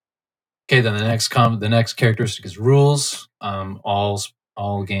 Right. Okay, then the next characteristic is rules.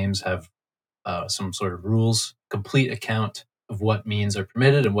 All games have some sort of rules, complete account of what means are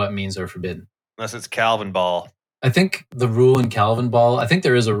permitted and what means are forbidden. Unless it's Calvin Ball. I think the rule in Calvin Ball, I think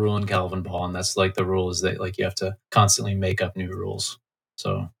there is a rule in Calvin Ball, and that's like the rule is that like you have to constantly make up new rules.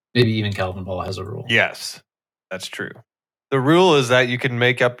 So maybe even Calvin Ball has a rule. Yes, that's true. The rule is that you can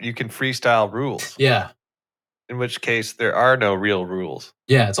freestyle rules. Yeah. In which case, there are no real rules.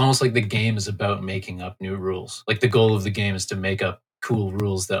 Yeah, it's almost like the game is about making up new rules. Like the goal of the game is to make up cool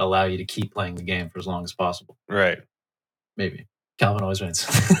rules that allow you to keep playing the game for as long as possible. Right. Maybe. Calvin always wins.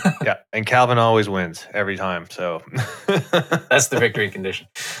 Yeah, and Calvin always wins every time. So that's the victory condition.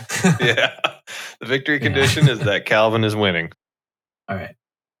 Yeah. The victory condition is that Calvin is winning. All right.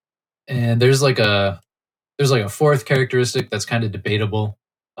 And there's like a fourth characteristic that's kind of debatable,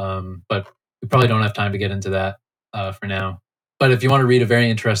 but we probably don't have time to get into that for now. But if you want to read a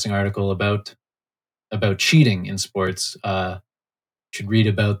very interesting article about cheating in sports, you should read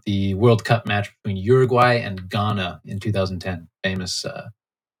about the World Cup match between Uruguay and Ghana in 2010. Famous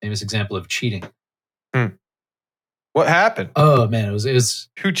example of cheating. What happened? Oh man, it was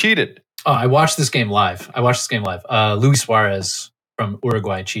who cheated? Oh, I watched this game live. Luis Suarez from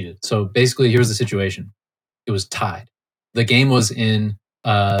Uruguay cheated. So basically, here's the situation. It was tied. the game was in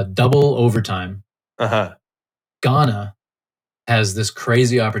double overtime. Uh-huh. Ghana has this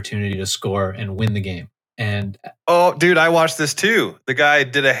crazy opportunity to score and win the game. And oh, dude, I watched this too. The guy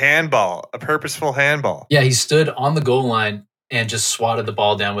did a purposeful handball. Yeah, he stood on the goal line and just swatted the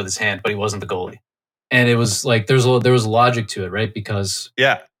ball down with his hand, but he wasn't the goalie. And it was like there was logic to it, right? Because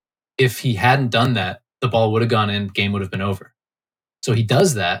if he hadn't done that, the ball would have gone in, game would have been over. So he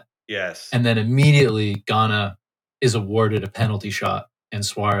does that. Yes. And then immediately Ghana is awarded a penalty shot and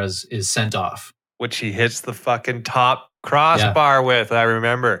Suarez is sent off. Which he hits the fucking top crossbar with, I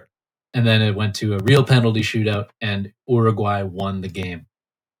remember. And then it went to a real penalty shootout and Uruguay won the game.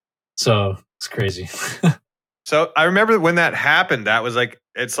 So it's crazy. So I remember when that happened, that was like,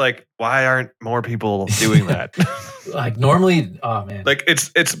 it's like, why aren't more people doing that? Like normally, oh man. Like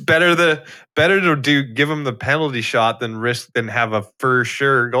it's better to give them the penalty shot than have a for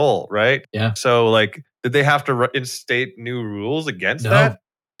sure goal, right? Yeah. So like, did they have to instate new rules against No. that?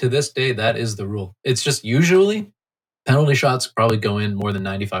 To this day, that is the rule. It's just usually penalty shots probably go in more than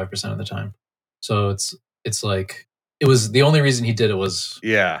 95% of the time. So it's like it was the only reason he did it was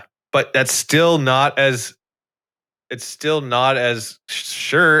but that's still not as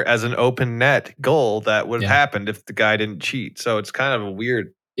sure as an open net goal that would have happened if the guy didn't cheat. So it's kind of a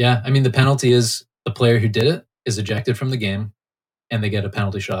weird. Yeah, I mean the penalty is the player who did it is ejected from the game, and they get a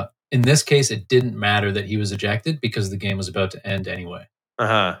penalty shot. In this case, it didn't matter that he was ejected because the game was about to end anyway.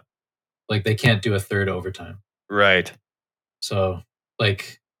 Like they can't do a third overtime. Right. So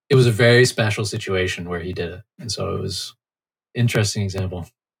like it was a very special situation where he did it. And so it was interesting example.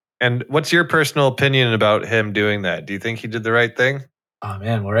 And what's your personal opinion about him doing that? Do you think he did the right thing? Oh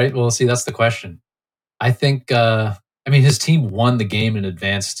man, well, right. Well, see, that's the question. I think his team won the game and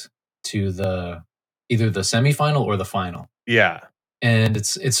advanced to either the semifinal or the final. Yeah. And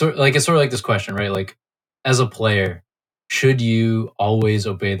it's sort of like this question, right? Like as a player, should you always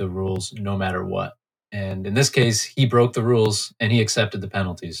obey the rules no matter what? And in this case, he broke the rules and he accepted the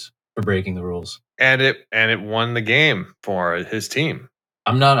penalties for breaking the rules. And it won the game for his team.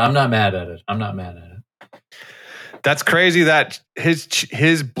 I'm not mad at it. I'm not mad at it. That's crazy that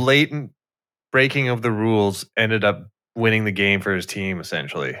his blatant breaking of the rules ended up winning the game for his team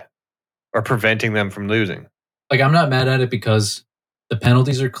essentially, or preventing them from losing. Like I'm not mad at it because the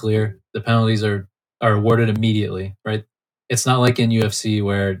penalties are clear. The penalties are awarded immediately, right? It's not like in UFC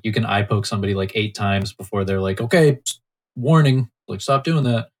where you can eye poke somebody like 8 times before they're like, okay, warning, like stop doing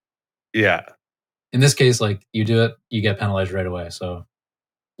that. Yeah. In this case, like you do it, you get penalized right away. So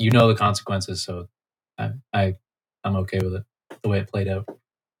you know the consequences. So I'm okay with it the way it played out.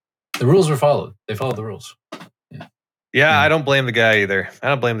 The rules were followed. They followed the rules. Yeah, I don't blame the guy either.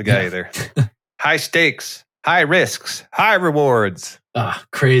 Either. High stakes, high risks, high rewards.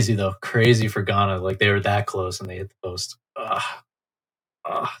 Crazy though. Crazy for Ghana. Like they were that close and they hit the post.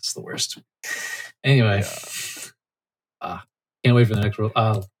 It's the worst. Anyway, can't wait for the next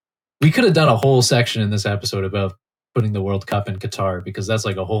World. We could have done a whole section in this episode about putting the World Cup in Qatar because that's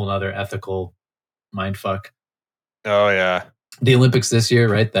like a whole other ethical mindfuck. Oh yeah, the Olympics this year,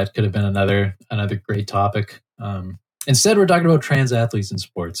 right? That could have been another great topic. Instead, we're talking about trans athletes in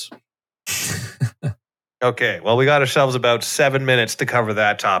sports. Okay, well, we got ourselves about 7 minutes to cover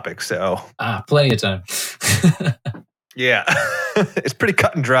that topic, so plenty of time. Yeah, it's pretty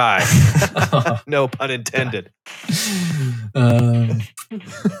cut and dry. No pun intended.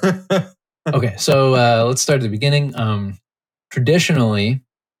 Okay, so let's start at the beginning. Traditionally,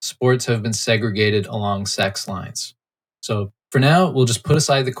 sports have been segregated along sex lines. So for now, we'll just put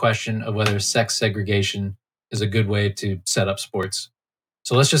aside the question of whether sex segregation is a good way to set up sports.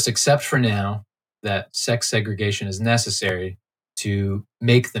 So let's just accept for now that sex segregation is necessary to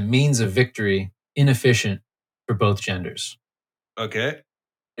make the means of victory inefficient for both genders. Okay.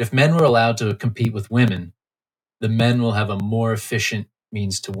 If men were allowed to compete with women, the men will have a more efficient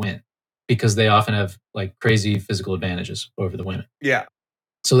means to win because they often have like crazy physical advantages over the women. Yeah.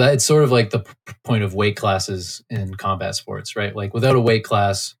 So that it's sort of like the point of weight classes in combat sports, right? Like without a weight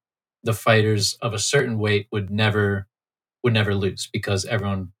class, the fighters of a certain weight would never lose because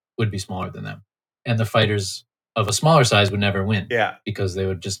everyone would be smaller than them. And the fighters of a smaller size would never win. Yeah. Because they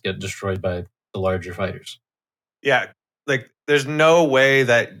would just get destroyed by the larger fighters. Yeah. Like there's no way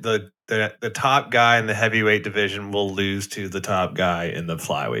that the top guy in the heavyweight division will lose to the top guy in the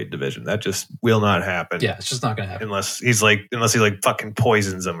flyweight division. That just will not happen. Yeah, it's just not going to happen. Unless he fucking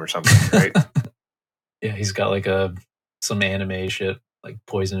poisons them or something, right? Yeah, he's got like some anime shit, like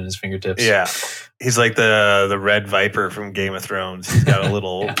poison in his fingertips. Yeah. He's like the Red Viper from Game of Thrones. He's got a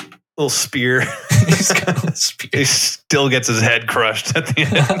little little spear. He's got a little spear. He still gets his head crushed at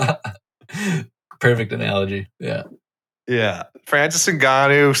the end. Perfect analogy. Yeah. Yeah. Francis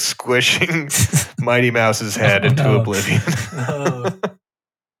Ngannou squishing Mighty Mouse's head into no. oblivion.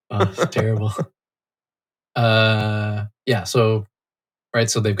 Oh, it's terrible. Yeah. So, right.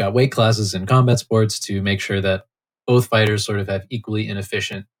 So they've got weight classes in combat sports to make sure that both fighters sort of have equally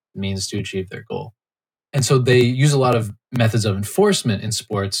inefficient means to achieve their goal. And so they use a lot of methods of enforcement in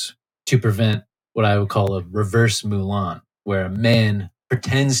sports to prevent what I would call a reverse Mulan, where a man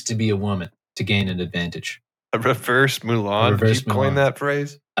pretends to be a woman to gain an advantage. A reverse Mulan? A reverse Did you coin Mulan. that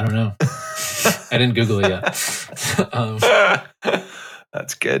phrase? I don't know. I didn't Google it yet.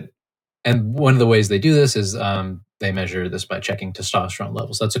 That's good. And one of the ways they do this is they measure this by checking testosterone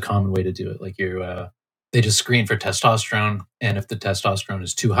levels. That's a common way to do it. Like they just screen for testosterone, and if the testosterone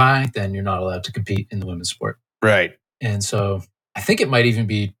is too high, then you're not allowed to compete in the women's sport. Right. And so I think it might even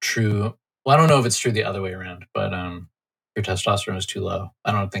be true. Well, I don't know if it's true the other way around, but if your testosterone is too low,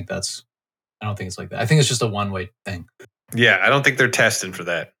 I don't think it's like that. I think it's just a one-way thing. Yeah, I don't think they're testing for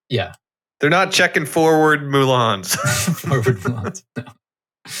that. Yeah. They're not checking forward Mulans. Forward Mulans. No.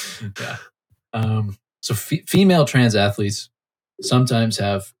 Yeah. So female trans athletes sometimes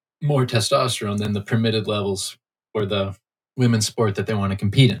have more testosterone than the permitted levels for the women's sport that they want to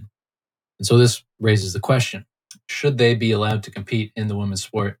compete in. And so this raises the question, should they be allowed to compete in the women's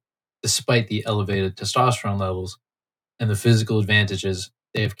sport despite the elevated testosterone levels and the physical advantages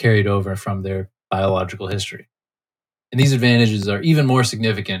they have carried over from their biological history? And these advantages are even more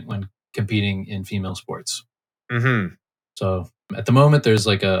significant when competing in female sports. Mm-hmm. So at the moment, there's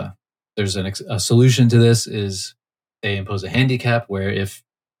a solution to this is they impose a handicap where if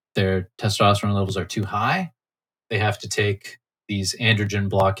their testosterone levels are too high, they have to take these androgen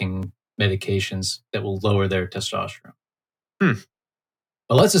blocking medications that will lower their testosterone.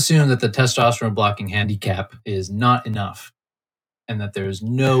 But let's assume that the testosterone blocking handicap is not enough and that there's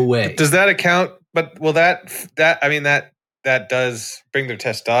no way. Does that account? But will that does bring their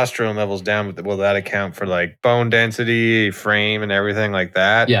testosterone levels down, but will that account for like bone density, frame, and everything like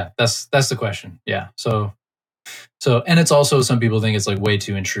that? Yeah, that's the question. Yeah. So, and it's also, some people think it's like way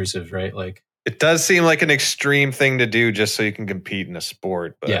too intrusive, right? Like, it does seem like an extreme thing to do just so you can compete in a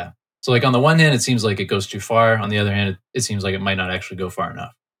sport. But. Yeah. So like on the one hand, it seems like it goes too far. On the other hand, it seems like it might not actually go far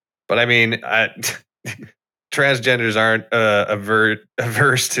enough. But I mean, transgenders aren't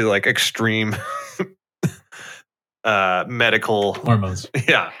averse to like extreme medical hormones.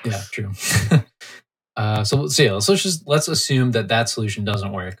 Yeah. Yeah, true. So let's assume that solution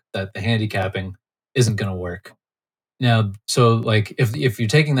doesn't work, that the handicapping isn't going to work. Now, so like if you're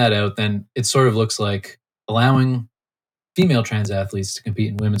taking that out, then it sort of looks like allowing female trans athletes to compete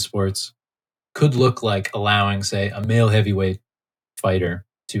in women's sports could look like allowing, say, a male heavyweight fighter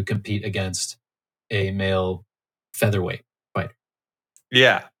to compete against a male featherweight fighter.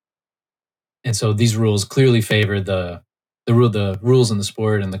 Yeah. And so these rules clearly favor the rules in the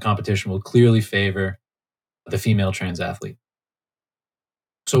sport, and the competition will clearly favor the female trans athlete.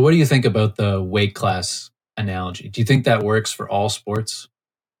 So what do you think about the weight class analogy? Do you think that works for all sports,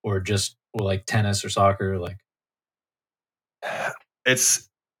 or just like tennis or soccer? Like, it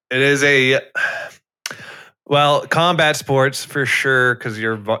is combat sports for sure, because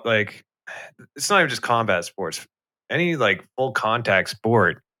you're like, it's not even just combat sports. Any like full contact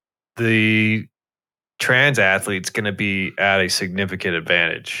sport, the trans athlete's going to be at a significant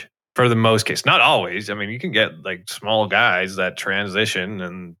advantage for the most case. Not always. I mean, you can get like small guys that transition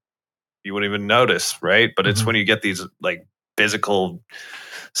and you wouldn't even notice, right? But it's when you get these like physical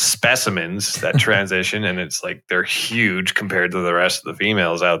specimens that transition and it's like they're huge compared to the rest of the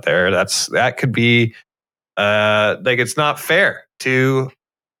females out there. That could be like, it's not fair to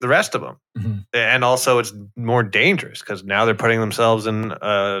the rest of them. And also it's more dangerous because now they're putting themselves in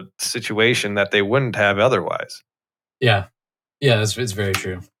a situation that they wouldn't have otherwise. Yeah, it's very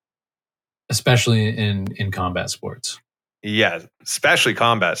true, especially in combat sports. Yeah, especially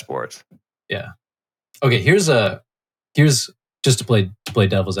combat sports. Yeah. Okay, here's just to play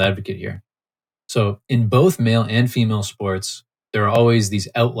devil's advocate here. So in both male and female sports, there are always these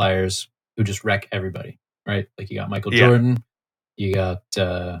outliers who just wreck everybody, right? Like you got Michael Jordan, you got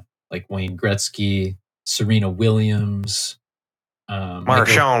like Wayne Gretzky, Serena Williams,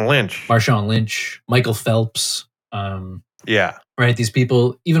 Marshawn Lynch, Michael Phelps. Right. These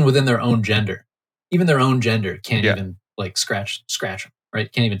people, even within their own gender, can't even like scratch them,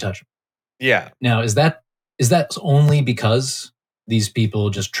 right? Can't even touch them. Yeah. Now, is that only because these people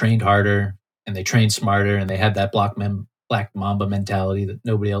just trained harder and they trained smarter and they had that Black Mamba mentality that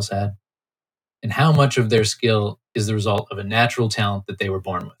nobody else had? And how much of their skill is the result of a natural talent that they were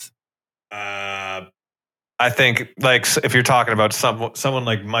born with? I think, like, if you're talking about someone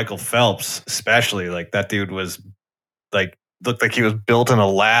like Michael Phelps, especially, like that dude was like looked like he was built in a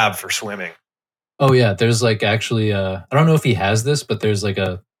lab for swimming. Oh yeah, there's like actually I don't know if he has this, but there's like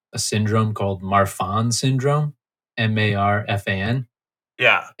a syndrome called Marfan syndrome, Marfan,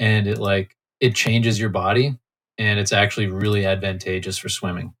 Yeah. and it changes your body, and it's actually really advantageous for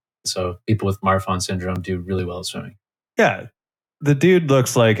swimming. So people with Marfan syndrome do really well at swimming. Yeah. The dude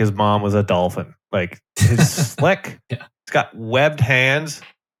looks like his mom was a dolphin. Like he's slick. Yeah. He's got webbed hands.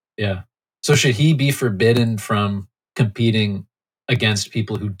 Yeah. So should he be forbidden from competing against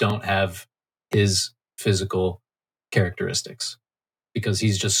people who don't have his physical characteristics because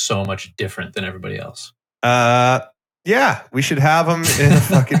he's just so much different than everybody else? Yeah, we should have him in a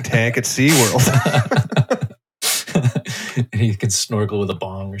fucking tank at SeaWorld. And he can snorkel with a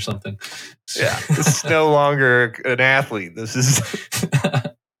bong or something. Yeah, this is no longer an athlete. This is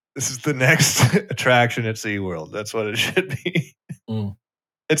the next attraction at SeaWorld. That's what it should be. Mm.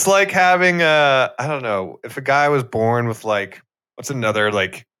 It's like having I don't know, if a guy was born with like, what's another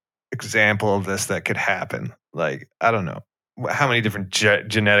like example of this that could happen? Like, I don't know. How many different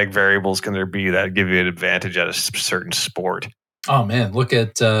genetic variables can there be that give you an advantage at a certain sport? Oh man, look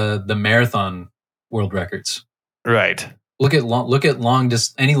at the marathon world records. Right. Look at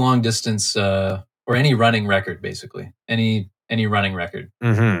any long distance or any running record, basically any running record.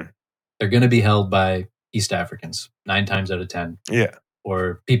 Mm-hmm. They're going to be held by East Africans 9 times out of 10. Yeah.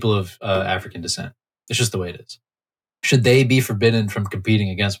 Or people of African descent. It's just the way it is. Should they be forbidden from competing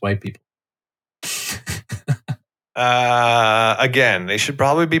against white people? Again, they should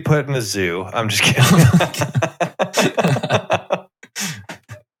probably be put in a zoo. I'm just kidding.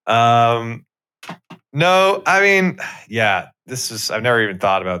 No, I mean, yeah, I've never even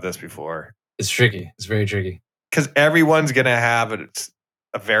thought about this before. It's tricky. It's very tricky. Because everyone's going to have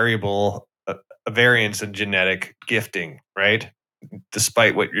a variable, a variance in genetic gifting, right?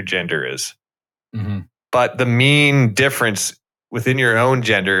 Despite what your gender is. Mm-hmm. But the mean difference within your own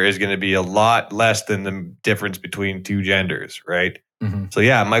gender is going to be a lot less than the difference between two genders, right? Mm-hmm. So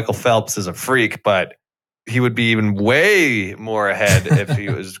yeah, Michael Phelps is a freak, but he would be even way more ahead if he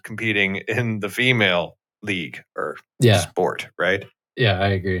was competing in the female league or sport, right? Yeah, I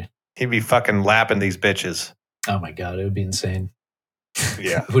agree. He'd be fucking lapping these bitches. Oh my God, it would be insane.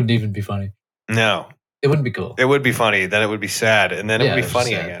 Yeah. It wouldn't even be funny. No. It wouldn't be cool. It would be funny. Then it would be sad. And then it would be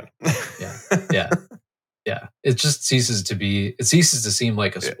funny again. Yeah. It just ceases to seem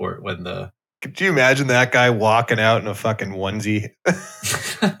like a sport when the... Could you imagine that guy walking out in a fucking onesie?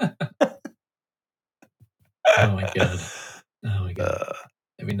 Oh my God.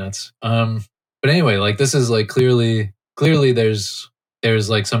 That'd be nuts. But anyway, like this is like clearly there's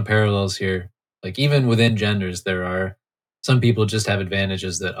like some parallels here. Like even within genders, there are some people just have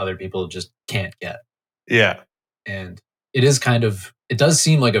advantages that other people just can't get. Yeah. And it does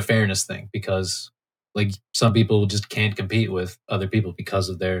seem like a fairness thing because like some people just can't compete with other people because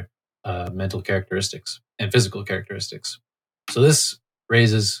of their mental characteristics and physical characteristics. So this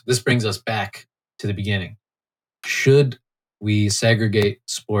brings us back to the beginning. Should we segregate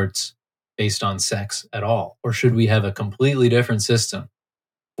sports based on sex at all? Or should we have a completely different system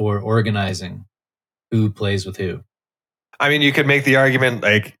for organizing who plays with who? I mean, you could make the argument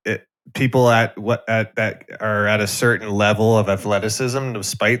like people that are at a certain level of athleticism,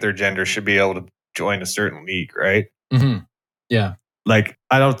 despite their gender, should be able to join a certain league, right? Mm-hmm. Yeah. Like,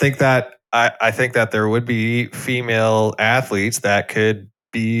 I don't think that I think that there would be female athletes that could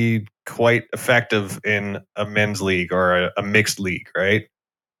be quite effective in a men's league or a mixed league, right?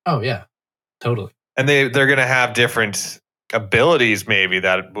 Oh yeah, totally. And they're going to have different abilities, maybe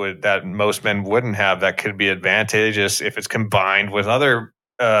that most men wouldn't have. That could be advantageous if it's combined with other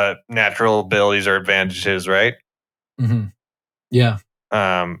natural abilities or advantages, right? Mm-hmm. Yeah.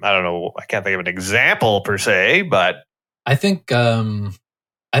 I don't know. I can't think of an example per se, but I think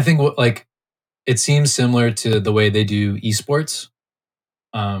like it seems similar to the way they do esports.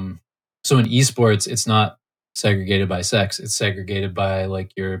 So in esports, it's not segregated by sex; it's segregated by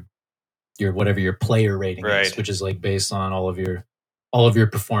like your whatever your player rating is, which is like based on all of your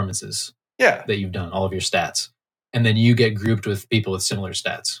performances. Yeah, that you've done, all of your stats, and then you get grouped with people with similar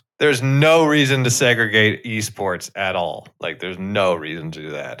stats. There's no reason to segregate esports at all. Like, there's no reason to do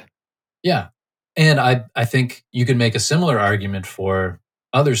that. Yeah, and I think you can make a similar argument for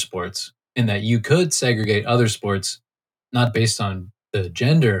other sports in that you could segregate other sports not based on the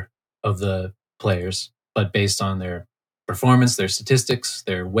gender of the players, but based on their performance, their statistics,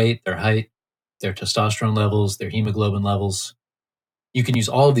 their weight, their height, their testosterone levels, their hemoglobin levels. You can use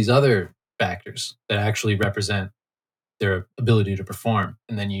all of these other factors that actually represent their ability to perform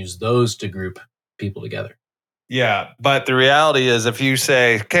and then use those to group people together. Yeah, but the reality is, if you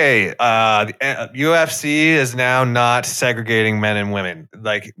say, "Okay, the UFC is now not segregating men and women,"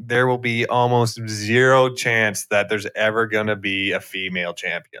 like there will be almost zero chance that there's ever going to be a female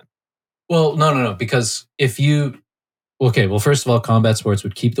champion. Well, no, because well, first of all, combat sports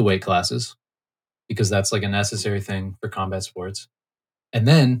would keep the weight classes because that's like a necessary thing for combat sports. And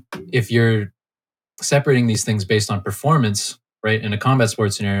then if you're separating these things based on performance, right? In a combat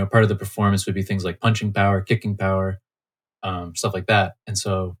sports scenario, part of the performance would be things like punching power, kicking power, stuff like that. And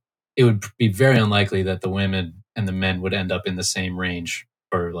so it would be very unlikely that the women and the men would end up in the same range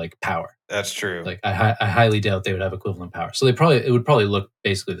for like power. That's true. Like I highly doubt they would have equivalent power. So it would probably look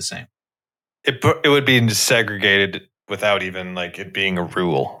basically the same. It would be segregated without even like it being a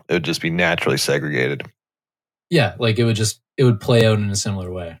rule. It would just be naturally segregated. Yeah, like it would play out in a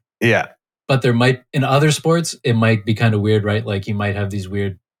similar way. Yeah. But there might, in other sports, it might be kind of weird, right? Like you might have these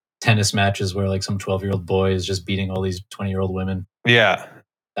weird tennis matches where like some 12-year-old boy is just beating all these 20-year-old women. Yeah.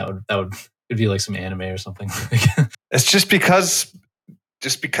 It'd be like some anime or something. It's just because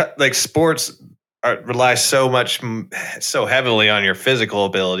like sports rely so heavily on your physical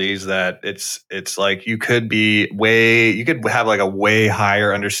abilities that it's like you could have like a way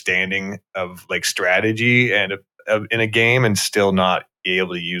higher understanding of like strategy and in a game and still not be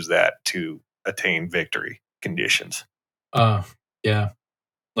able to use that to attain victory conditions. Yeah.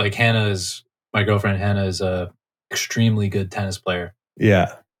 Like my girlfriend Hannah is a extremely good tennis player.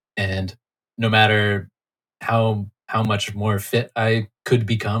 Yeah. And no matter how much more fit I could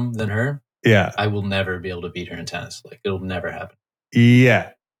become than her, yeah, I will never be able to beat her in tennis. Like it'll never happen.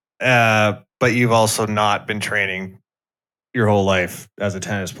 Yeah. But you've also not been training your whole life as a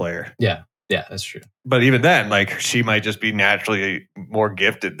tennis player. Yeah. Yeah, that's true. But even then, like she might just be naturally more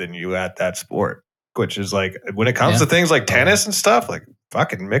gifted than you at that sport, which is like when it comes to things like tennis and stuff, like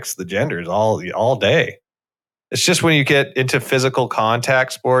fucking mix the genders all day. It's just when you get into physical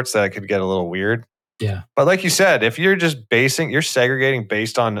contact sports that it could get a little weird. Yeah. But like you said, if you're just you're segregating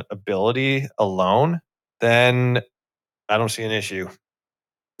based on ability alone, then I don't see an issue.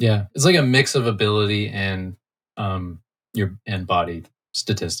 Yeah. It's like a mix of ability and body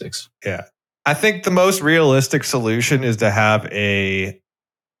statistics. Yeah. I think the most realistic solution is to have a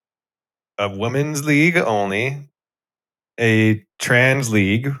women's league only, a trans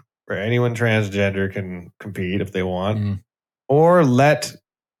league where anyone transgender can compete if they want, or let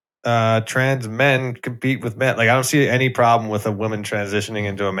trans men compete with men. Like I don't see any problem with a woman transitioning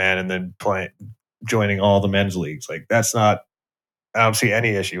into a man and then joining all the men's leagues. Like I don't see any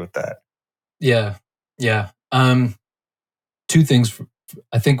issue with that. Yeah. Yeah. Two things.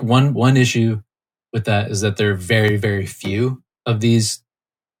 I think one issue with that is that there are very, very few of these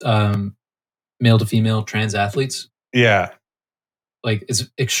male to female trans athletes. Yeah. Like it's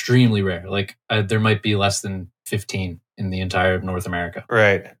extremely rare. Like there might be less than 15 in the entire North America.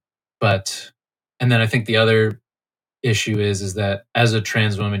 Right. And then I think the other issue is that as a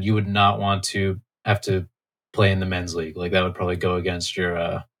trans woman, you would not want to have to play in the men's league. Like that would probably go against your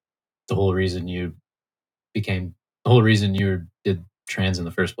the whole reason you did trans in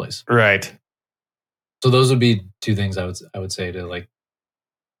the first place. Right. So those would be two things I would say to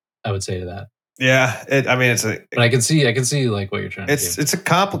that. Yeah, but I can see like what you're trying to do. It's a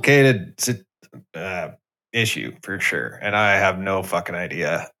complicated issue for sure, and I have no fucking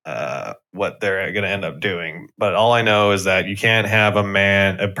idea what they're going to end up doing. But all I know is that you can't have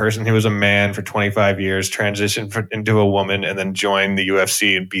a person who was a man for 25 years transition into a woman and then join the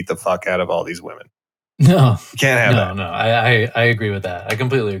UFC and beat the fuck out of all these women. No, you can't have that. No, I agree with that. I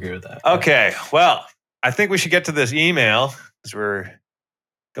completely agree with that. Okay, well, I think we should get to this email because we're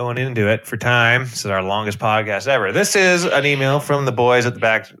going into it for time. This is our longest podcast ever. This is an email from the boys at the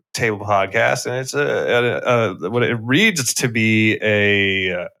Back Table Podcast, and it's what it reads to be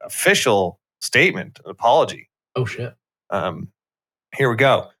a official statement, an apology. Oh shit! Here we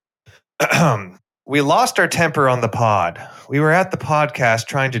go. We lost our temper on the pod. We were at the podcast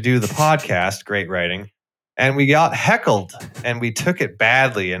trying to do the podcast, great writing, and we got heckled, and we took it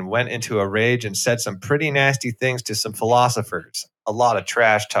badly and went into a rage and said some pretty nasty things to some philosophers. A lot of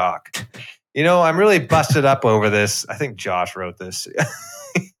trash talk. You know, I'm really busted up over this. I think Josh wrote this.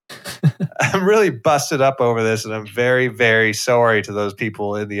 I'm really busted up over this, and I'm very, very sorry to those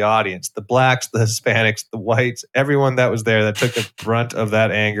people in the audience. The blacks, the Hispanics, the whites, everyone that was there that took the brunt of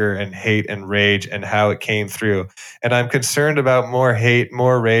that anger and hate and rage and how it came through. And I'm concerned about more hate,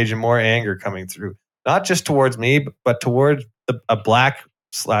 more rage, and more anger coming through. Not just towards me, but towards a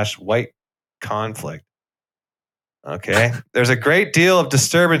black/white conflict. Okay. There's a great deal of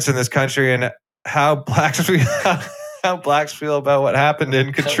disturbance in this country and how blacks how blacks feel about what happened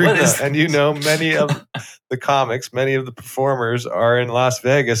in Katrina. And you know, many of the comics, many of the performers are in Las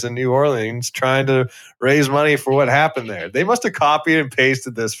Vegas and New Orleans trying to raise money for what happened there. They must have copied and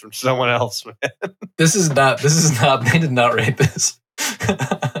pasted this from someone else, man. This is not, they did not write this.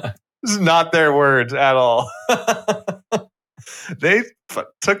 This is not their words at all. They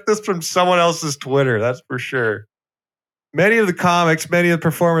took this from someone else's Twitter, that's for sure. Many of the comics, many of the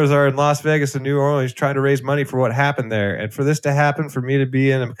performers are in Las Vegas and New Orleans trying to raise money for what happened there. And for this to happen, for me to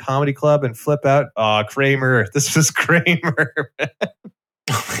be in a comedy club and flip out, Kramer. This was Kramer. Oh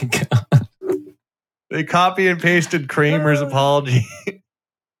my God. They copy and pasted Kramer's apology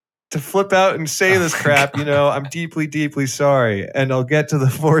to flip out and say this crap. You know, I'm deeply, deeply sorry. And I'll get to the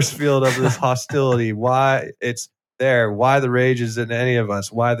force field of this hostility, why it's there, why the rage is in any of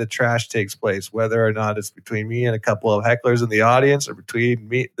us, why the trash takes place, whether or not it's between me and a couple of hecklers in the audience or between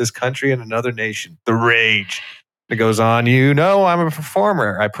me, this country, and another nation. The rage. It goes on, you know, I'm a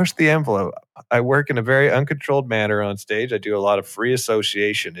performer. I push the envelope. I work in a very uncontrolled manner on stage. I do a lot of free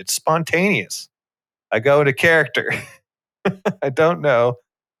association. It's spontaneous. I go into character. I don't know.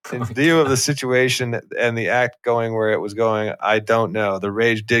 In view of the situation and the act going where it was going, I don't know. The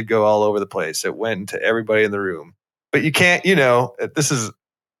rage did go all over the place. It went into everybody in the room. But you can't, you know, this is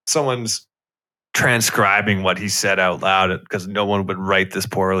someone's transcribing what he said out loud because no one would write this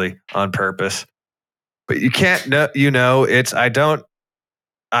poorly on purpose. But you can't know, you know, I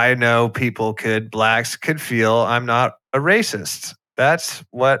know blacks could feel I'm not a racist. That's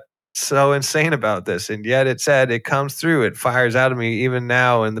what's so insane about this. And yet it comes through, it fires out of me even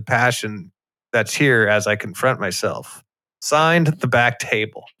now in the passion that's here as I confront myself. Signed, The Back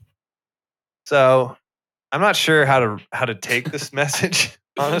Table. So I'm not sure how to take this message,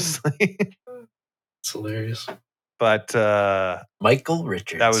 honestly. It's hilarious. But Michael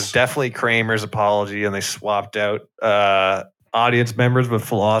Richards. That was definitely Kramer's apology, and they swapped out audience members with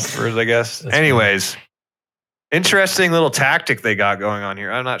philosophers, I guess. That's Anyways, funny. Interesting little tactic they got going on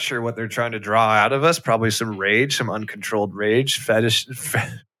here. I'm not sure what they're trying to draw out of us. Probably some rage, some uncontrolled rage,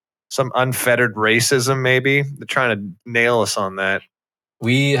 some unfettered racism, maybe. They're trying to nail us on that.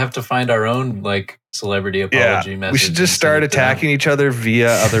 We have to find our own celebrity apology message. We should just start attacking each other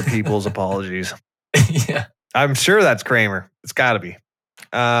via other people's apologies. Yeah. I'm sure that's Kramer. It's got to be.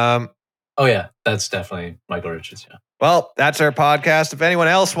 Oh, yeah. That's definitely Michael Richards. Yeah. Well, that's our podcast. If anyone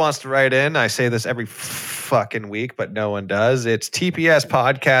else wants to write in, I say this every fucking week, but no one does. It's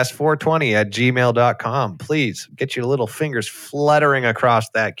tpspodcast420@gmail.com. Please get your little fingers fluttering across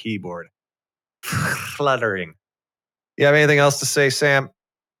that keyboard. Fluttering. You have anything else to say, Sam?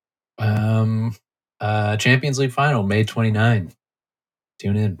 Champions League final, May 29.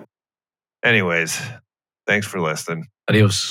 Tune in. Anyways, thanks for listening. Adios.